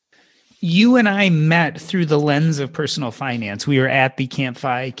 You and I met through the lens of personal finance. We were at the Camp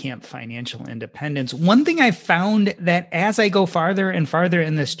Financial Independence. One thing I found that as I go farther and farther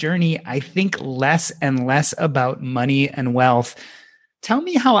in this journey, I think less and less about money and wealth. Tell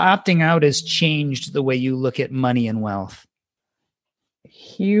me how opting out has changed the way you look at money and wealth.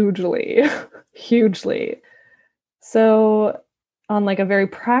 Hugely, hugely. So on like a very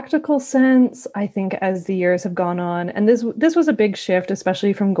practical sense, I think as the years have gone on, and this was a big shift,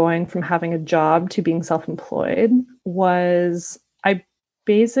 especially from going from having a job to being self-employed, was I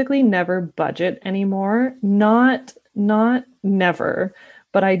basically never budget anymore. Not never,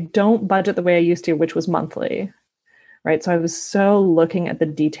 but I don't budget the way I used to, which was monthly, right? So I was so looking at the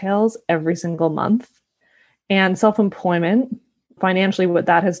details every single month. And self-employment, financially, what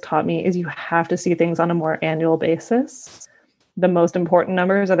that has taught me is you have to see things on a more annual basis. The most important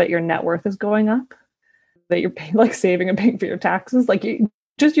numbers are that your net worth is going up, that you're like saving and paying for your taxes, like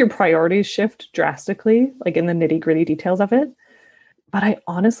just your priorities shift drastically, like in the nitty gritty details of it. But I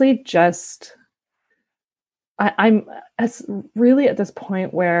honestly just, I'm really at this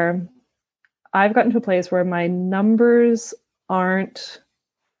point where I've gotten to a place where my numbers aren't,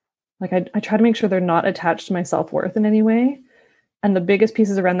 like I try to make sure they're not attached to my self-worth in any way. And the biggest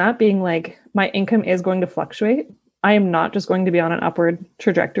pieces around that being like, my income is going to fluctuate. I am not just going to be on an upward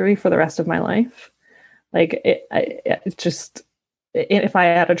trajectory for the rest of my life. Like it's just, if I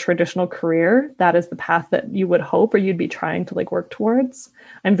had a traditional career, that is the path that you would hope, or you'd be trying to like work towards.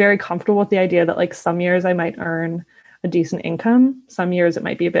 I'm very comfortable with the idea that like some years I might earn a decent income. Some years it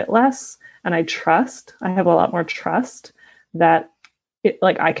might be a bit less. And I have a lot more trust that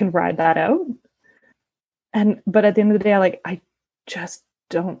I can ride that out. But at the end of the day, I just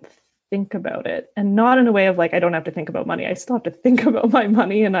don't think about it, and not in a way of like, I don't have to think about money. I still have to think about my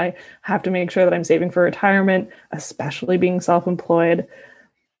money, and I have to make sure that I'm saving for retirement, especially being self-employed.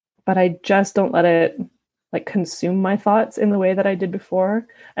 But I just don't let it like consume my thoughts in the way that I did before.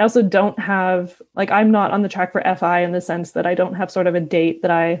 I also don't have, like, I'm not on the track for FI in the sense that I don't have sort of a date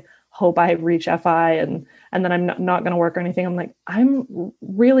that I hope I reach FI and then I'm not going to work or anything. I'm like, I'm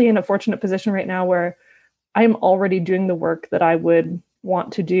really in a fortunate position right now where I'm already doing the work that I would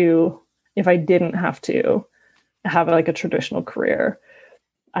want to do if I didn't have to have like a traditional career.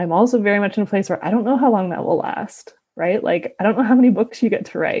 I'm also very much in a place where I don't know how long that will last, right? Like, I don't know how many books you get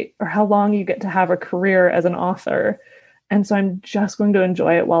to write or how long you get to have a career as an author. And so I'm just going to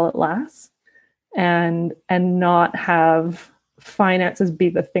enjoy it while it lasts and not have finances be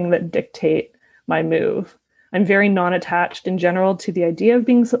the thing that dictate my move. I'm very non-attached in general to the idea of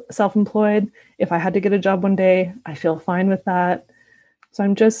being self-employed. If I had to get a job one day, I feel fine with that. So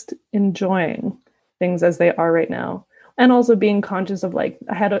I'm just enjoying things as they are right now. And also being conscious of like,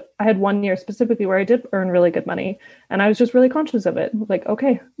 I had 1 year specifically where I did earn really good money. And I was just really conscious of it. Like,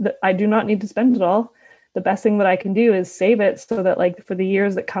 okay, I do not need to spend it all. The best thing that I can do is save it so that like for the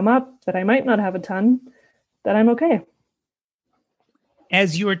years that come up that I might not have a ton, that I'm okay.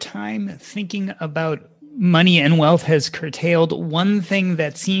 As your time thinking about money and wealth has curtailed, one thing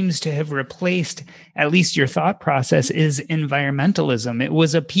that seems to have replaced at least your thought process is environmentalism. It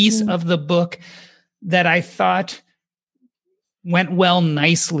was a piece of the book that I thought went well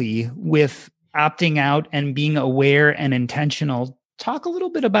nicely with opting out and being aware and intentional. Talk a little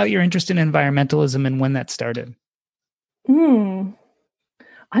bit about your interest in environmentalism and when that started. I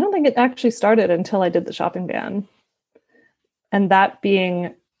don't think it actually started until I did the shopping ban. And that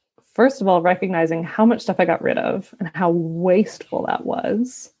being, first of all, recognizing how much stuff I got rid of and how wasteful that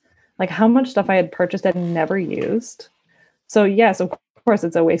was, like how much stuff I had purchased and never used. So yes, of course,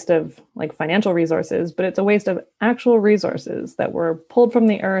 it's a waste of like financial resources, but it's a waste of actual resources that were pulled from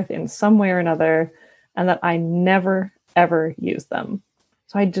the earth in some way or another, and that I never, ever used them.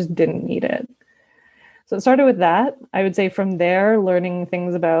 So I just didn't need it. So it started with that. I would say from there, learning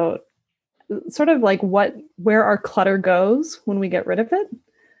things about sort of like where our clutter goes when we get rid of it.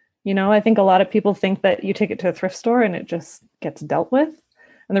 You know, I think a lot of people think that you take it to a thrift store and it just gets dealt with.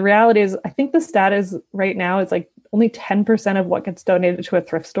 And the reality is, I think the stat is right now, it's like only 10% of what gets donated to a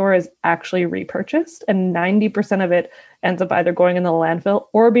thrift store is actually repurchased. And 90% of it ends up either going in the landfill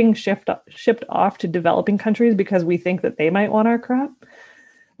or being shipped off to developing countries because we think that they might want our crap.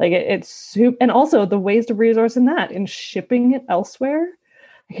 Like and also the waste of resource in that, in shipping it elsewhere.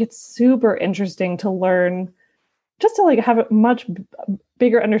 It's super interesting to learn, just to like have a much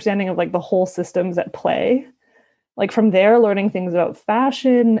bigger understanding of like the whole systems at play. Like from there, learning things about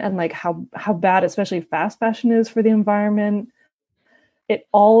fashion and like how bad, especially fast fashion, is for the environment.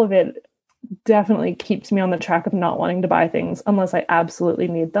 All of it definitely keeps me on the track of not wanting to buy things unless I absolutely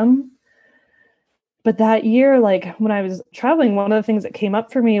need them. But that year, like when I was traveling, one of the things that came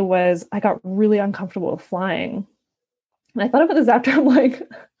up for me was I got really uncomfortable with flying. And I thought about this after. I'm like,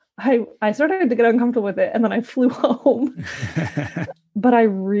 I started to get uncomfortable with it, and then I flew home. But I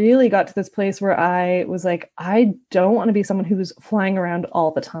really got to this place where I was like, I don't want to be someone who's flying around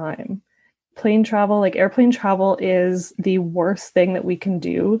all the time. Plane travel, like airplane travel, is the worst thing that we can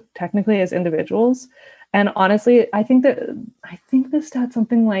do technically as individuals. And honestly, I think the stat's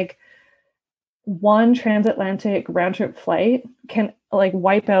something like one transatlantic round trip flight can like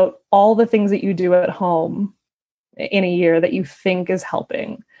wipe out all the things that you do at home in a year that you think is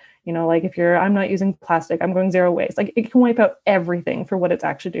helping. You know, like I'm not using plastic, I'm going zero waste. Like it can wipe out everything for what it's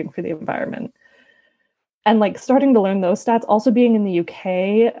actually doing for the environment. And like starting to learn those stats, also being in the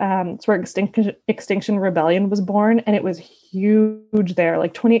UK, it's where Extinction Rebellion was born. And it was huge there,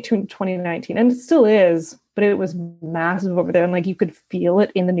 like 2018 to 2019. And it still is, but it was massive over there. And like you could feel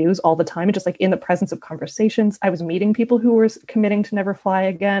it in the news all the time. And just like in the presence of conversations, I was meeting people who were committing to never fly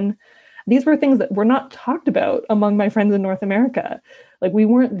again. These were things that were not talked about among my friends in North America. Like we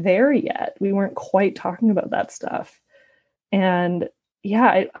weren't there yet. We weren't quite talking about that stuff. And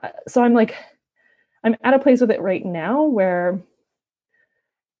yeah, so I'm at a place with it right now where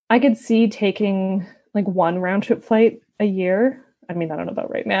I could see taking like one round trip flight a year. I mean, I don't know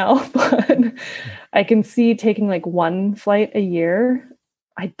about right now, but I can see taking like one flight a year.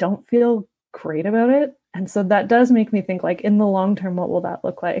 I don't feel great about it. And so that does make me think like in the long term, what will that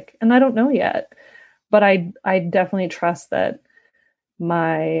look like? And I don't know yet, but I definitely trust that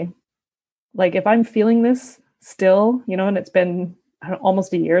if I'm feeling this still, you know, and it's been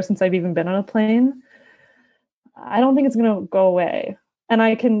almost a year since I've even been on a plane, I don't think it's going to go away. And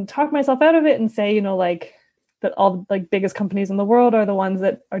I can talk myself out of it and say, you know, like that all the like biggest companies in the world are the ones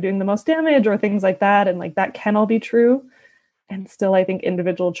that are doing the most damage or things like that. And like that can all be true. And still, I think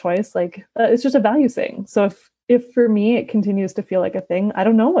individual choice, like it's just a value thing. So if for me, it continues to feel like a thing, I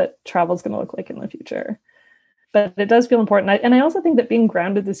don't know what travel is going to look like in the future. But it does feel important. And I also think that being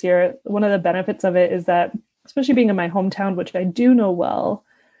grounded this year, one of the benefits of it is that, especially being in my hometown, which I do know well,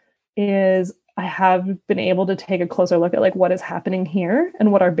 is I have been able to take a closer look at like what is happening here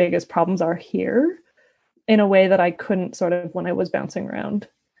and what our biggest problems are here in a way that I couldn't sort of when I was bouncing around.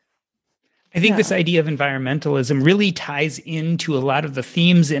 I think this idea of environmentalism really ties into a lot of the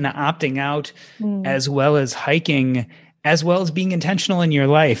themes in opting out, as well as hiking, as well as being intentional in your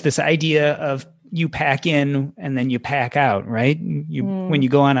life. This idea of you pack in and then you pack out, right? When you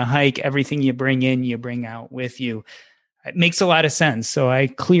go on a hike, everything you bring in, you bring out with you. It makes a lot of sense. So I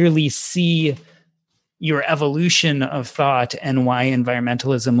clearly see your evolution of thought and why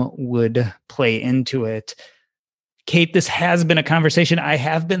environmentalism would play into it. Kate, this has been a conversation I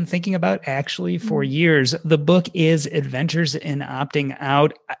have been thinking about actually for years. The book is Adventures in Opting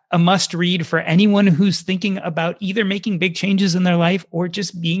Out, a must read for anyone who's thinking about either making big changes in their life or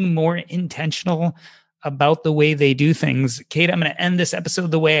just being more intentional about the way they do things. Kate, I'm going to end this episode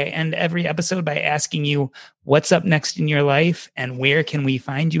the way I end every episode by asking you what's up next in your life and where can we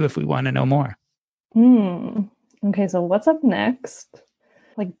find you if we want to know more? Okay, so what's up next?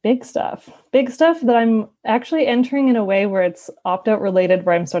 Like big stuff that I'm actually entering in a way where it's opt-out related,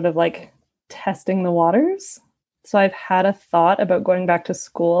 where I'm sort of like testing the waters. So I've had a thought about going back to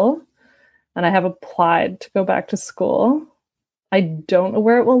school and I have applied to go back to school. I don't know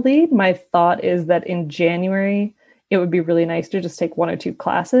where it will lead. My thought is that in January, it would be really nice to just take 1 or 2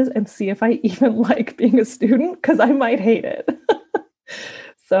 classes and see if I even like being a student, because I might hate it.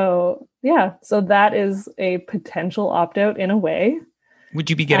 So yeah, so that is a potential opt-out in a way. Would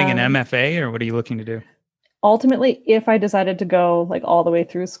you be getting an MFA, or what are you looking to do? Ultimately, if I decided to go like all the way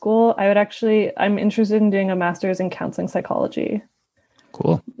through school, I'm interested in doing a master's in counseling psychology.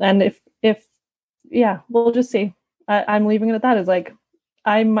 Cool. And if yeah, we'll just see. I'm leaving it at that. Is like,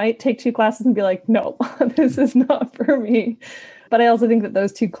 I might take 2 classes and be like, no, this is not for me. But I also think that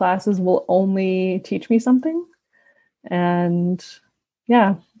those 2 classes will only teach me something. And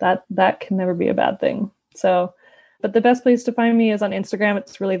yeah, that can never be a bad thing. So, but the best place to find me is on Instagram.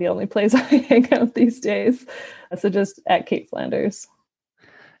 It's really the only place I hang out these days. So just at Kate Flanders.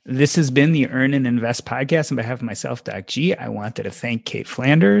 This has been the Earn and Invest podcast. On behalf of myself, Doc G, I wanted to thank Kate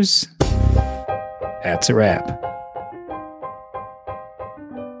Flanders. That's a wrap.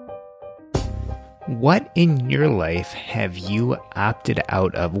 What in your life have you opted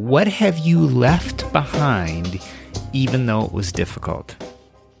out of? What have you left behind, even though it was difficult?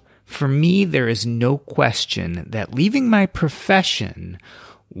 For me, there is no question that leaving my profession,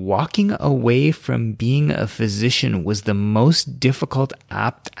 walking away from being a physician, was the most difficult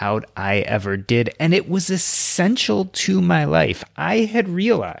opt-out I ever did, and it was essential to my life. I had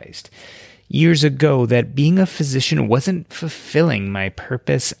realized years ago that being a physician wasn't fulfilling my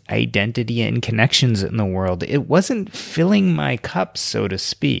purpose, identity, and connections in the world. It wasn't filling my cup, so to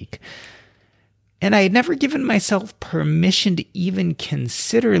speak. And I had never given myself permission to even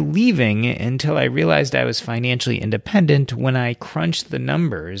consider leaving until I realized I was financially independent. When I crunched the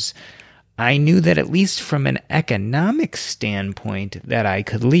numbers, I knew that at least from an economic standpoint that I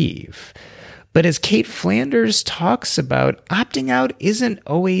could leave. But as Kate Flanders talks about, opting out isn't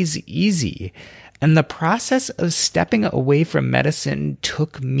always easy. And the process of stepping away from medicine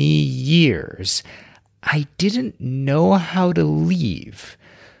took me years. I didn't know how to leave.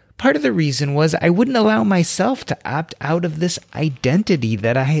 Part of the reason was I wouldn't allow myself to opt out of this identity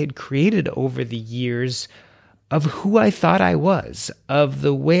that I had created over the years of who I thought I was, of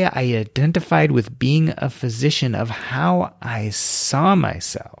the way I identified with being a physician, of how I saw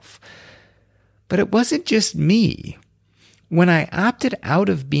myself. But it wasn't just me. When I opted out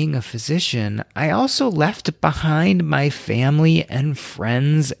of being a physician, I also left behind my family and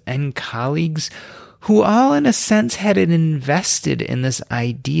friends and colleagues who all in a sense had invested in this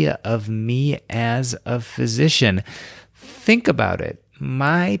idea of me as a physician. Think about it.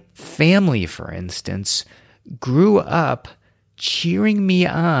 My family, for instance, grew up cheering me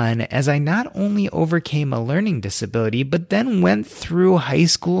on as I not only overcame a learning disability, but then went through high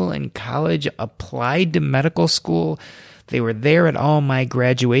school and college, applied to medical school. They were there at all my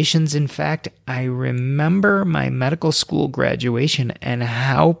graduations. In fact, I remember my medical school graduation and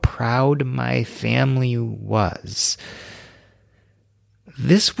how proud my family was.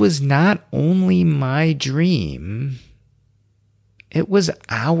 This was not only my dream, it was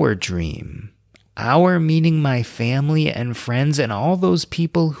our dream. Our meaning my family and friends and all those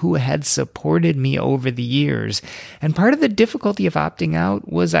people who had supported me over the years. And part of the difficulty of opting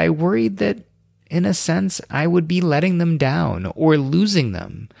out was I worried that, in a sense, I would be letting them down or losing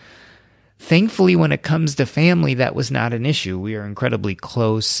them. Thankfully, when it comes to family, that was not an issue. We are incredibly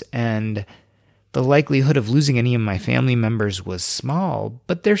close, and the likelihood of losing any of my family members was small,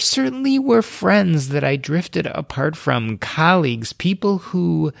 but there certainly were friends that I drifted apart from, colleagues, people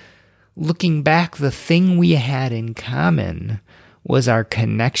who, looking back, the thing we had in common was our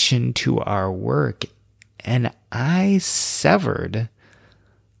connection to our work, and I severed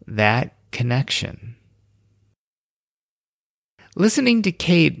that connection. Listening to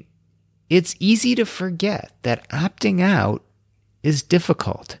Kate, it's easy to forget that opting out is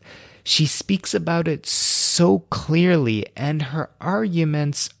difficult. She speaks about it so clearly, and her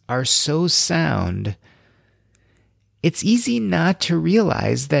arguments are so sound. It's easy not to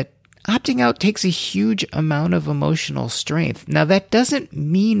realize that opting out takes a huge amount of emotional strength. Now, that doesn't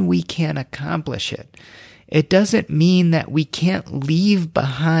mean we can't accomplish it. It doesn't mean that we can't leave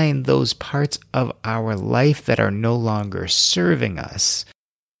behind those parts of our life that are no longer serving us.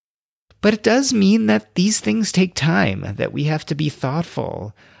 But it does mean that these things take time, that we have to be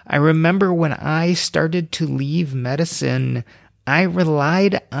thoughtful. I remember when I started to leave medicine, I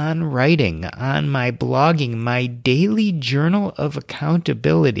relied on writing, on my blogging, my daily journal of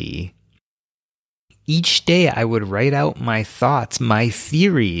accountability. Each day I would write out my thoughts, my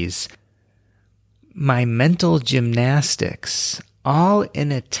theories, my mental gymnastics, all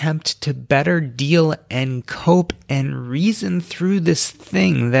in an attempt to better deal and cope and reason through this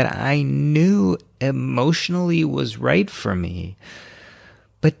thing that I knew emotionally was right for me,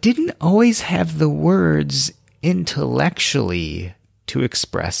 but didn't always have the words intellectually to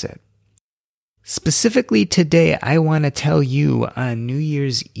express it. Specifically today, I want to tell you on New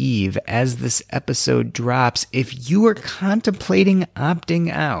Year's Eve, as this episode drops, if you are contemplating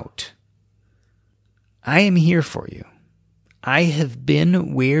opting out, I am here for you. I have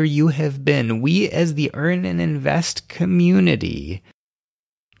been where you have been. We, as the Earn and Invest community,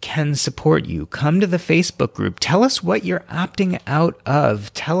 can support you. Come to the Facebook group. Tell us what you're opting out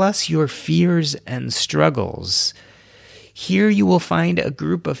of. Tell us your fears and struggles. Here you will find a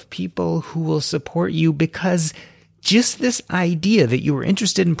group of people who will support you, because just this idea that you were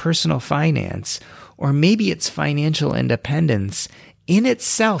interested in personal finance, or maybe it's financial independence, in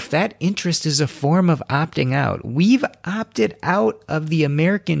itself, that interest is a form of opting out. We've opted out of the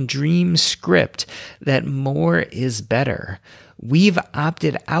American dream script that more is better. We've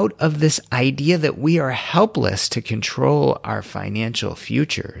opted out of this idea that we are helpless to control our financial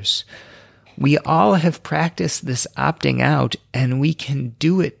futures. We all have practiced this opting out, and we can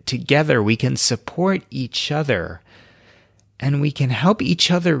do it together. We can support each other, and we can help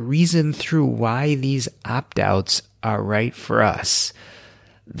each other reason through why these opt-outs are right for us.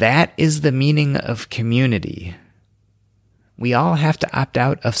 That is the meaning of community. We all have to opt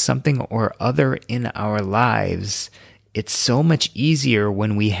out of something or other in our lives. It's so much easier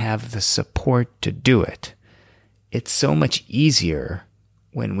when we have the support to do it. It's so much easier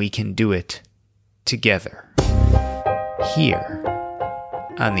when we can do it together. Here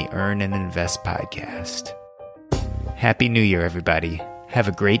on the Earn and Invest podcast. Happy New Year, everybody. Have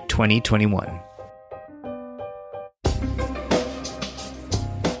a great 2021.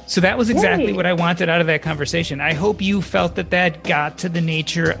 So that was exactly what I wanted out of that conversation. I hope you felt that got to the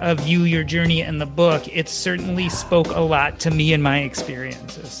nature of you, your journey, and the book. It certainly spoke a lot to me and my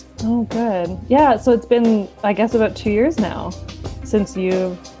experiences. Oh, good. Yeah, so it's been, I guess, about 2 years now since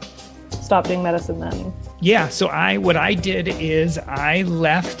you stopped doing medicine then. Yeah, so what I did is I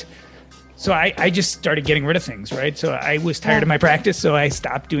left. So I just started getting rid of things, right? So I was tired of my practice, so I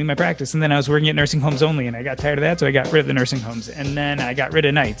stopped doing my practice. And then I was working at nursing homes only, and I got tired of that, so I got rid of the nursing homes. And then I got rid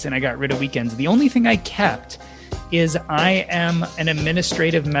of nights, and I got rid of weekends. The only thing I kept is I am an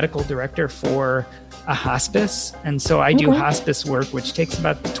administrative medical director for a hospice. And so I do hospice work, which takes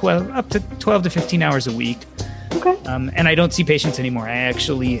about 12 to 15 hours a week. Okay. And I don't see patients anymore. I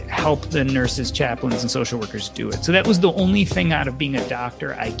actually help the nurses, chaplains, and social workers do it. So that was the only thing out of being a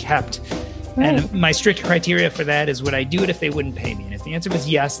doctor I kept. Right. And my strict criteria for that is, would I do it if they wouldn't pay me? And if the answer was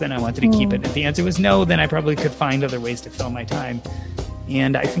yes, then I wanted to keep it. If the answer was no, then I probably could find other ways to fill my time.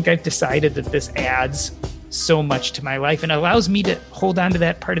 And I think I've decided that this adds so much to my life and allows me to hold on to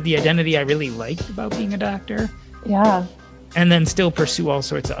that part of the identity I really liked about being a doctor. Yeah. And then still pursue all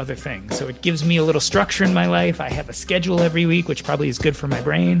sorts of other things. So it gives me a little structure in my life. I have a schedule every week, which probably is good for my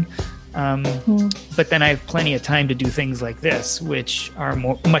brain. But then I have plenty of time to do things like this, which are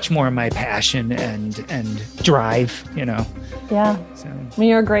much more my passion and drive, you know. Yeah. So, I mean,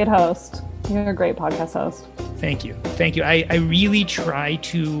 you're a great host. You're a great podcast host. Thank you. I really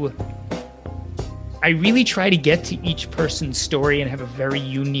try to get to each person's story and have a very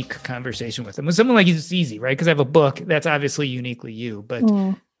unique conversation with them. With someone like you, it's easy, right? Because I have a book that's obviously uniquely you, but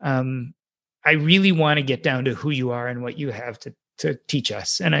I really want to get down to who you are and what you have to teach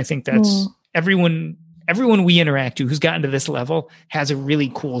us. And I think that's everyone we interact to who's gotten to this level has a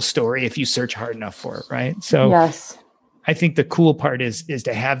really cool story if you search hard enough for it, right? So yes. I think the cool part is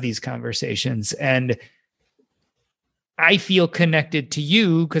to have these conversations. And I feel connected to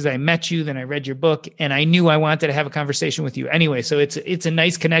you because I met you, then I read your book, and I knew I wanted to have a conversation with you anyway. So it's a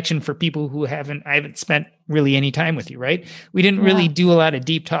nice connection for people who I haven't spent really any time with you, right? We didn't really do a lot of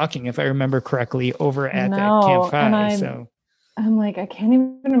deep talking, if I remember correctly, over at that Camp 5. So I'm like, I can't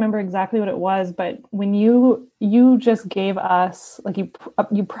even remember exactly what it was, but when you just gave us, like,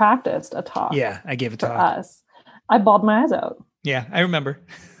 you practiced a talk. Yeah, I gave a talk. For us. I bawled my eyes out. Yeah, I remember.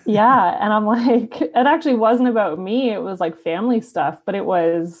 Yeah. And I'm like, it actually wasn't about me. It was like family stuff, but it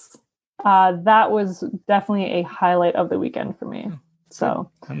was, that was definitely a highlight of the weekend for me. So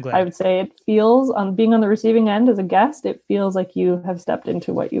I'm glad. I would say it feels, on being on the receiving end as a guest, it feels like you have stepped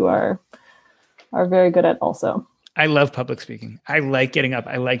into what you are very good at also. I love public speaking. I like getting up.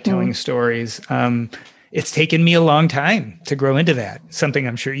 I like telling stories. It's taken me a long time to grow into that. Something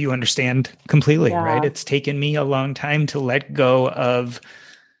I'm sure you understand completely, right? It's taken me a long time to let go of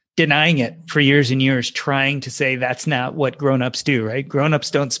denying it for years and years, trying to say that's not what grown-ups do, right? Grown-ups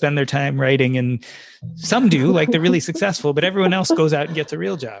don't spend their time writing, and some do, like they're really successful, but everyone else goes out and gets a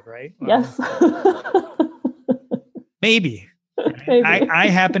real job, right? Yes. Maybe. Maybe. I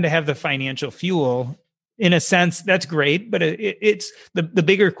happen to have the financial fuel. In a sense, that's great, but it's the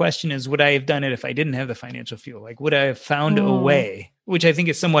bigger question is, would I have done it if I didn't have the financial fuel? Like, would I have found a way? which I think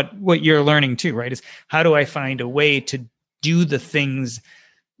is somewhat what you're learning too, right? Is how do I find a way to do the things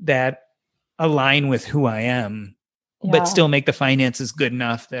that align with who I am, but still make the finances good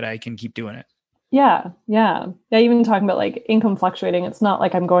enough that I can keep doing it. Yeah. Even talking about like income fluctuating, it's not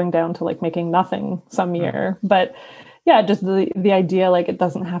like I'm going down to like making nothing some year, but yeah, just the idea, like it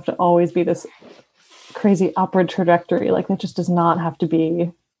doesn't have to always be this crazy upward trajectory. Like it just does not have to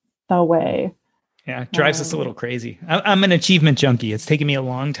be the way. Yeah, it drives us a little crazy. I'm an achievement junkie. It's taken me a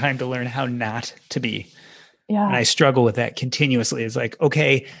long time to learn how not to be. Yeah. And I struggle with that continuously. It's like,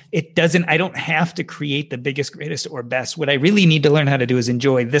 okay, I don't have to create the biggest, greatest, or best. What I really need to learn how to do is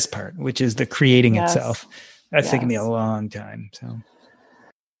enjoy this part, which is the creating itself. That's taken me a long time. So.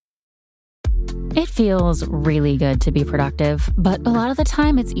 It feels really good to be productive, but a lot of the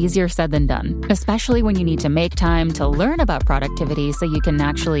time it's easier said than done, especially when you need to make time to learn about productivity so you can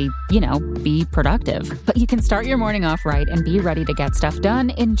actually, be productive. But you can start your morning off right and be ready to get stuff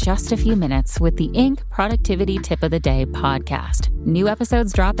done in just a few minutes with the Inc. Productivity Tip of the Day podcast. New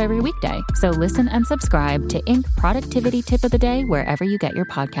episodes drop every weekday, so listen and subscribe to Inc. Productivity Tip of the Day wherever you get your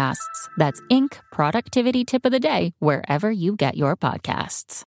podcasts. That's Inc. Productivity Tip of the Day wherever you get your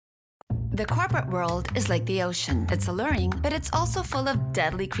podcasts. The corporate world is like the ocean. It's alluring, but it's also full of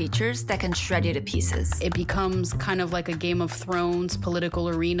deadly creatures that can shred you to pieces. It becomes kind of like a Game of Thrones political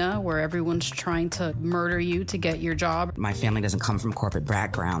arena where everyone's trying to murder you to get your job. My family doesn't come from corporate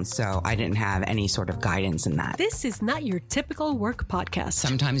background, so I didn't have any sort of guidance in that. This is not your typical work podcast.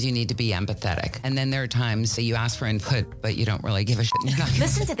 Sometimes you need to be empathetic. And then there are times that you ask for input, but you don't really give a shit.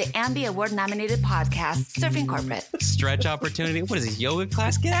 Listen to the Ambie Award-nominated podcast, Surfing Corporate. Stretch opportunity? What is this, yoga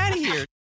class? Get out of here.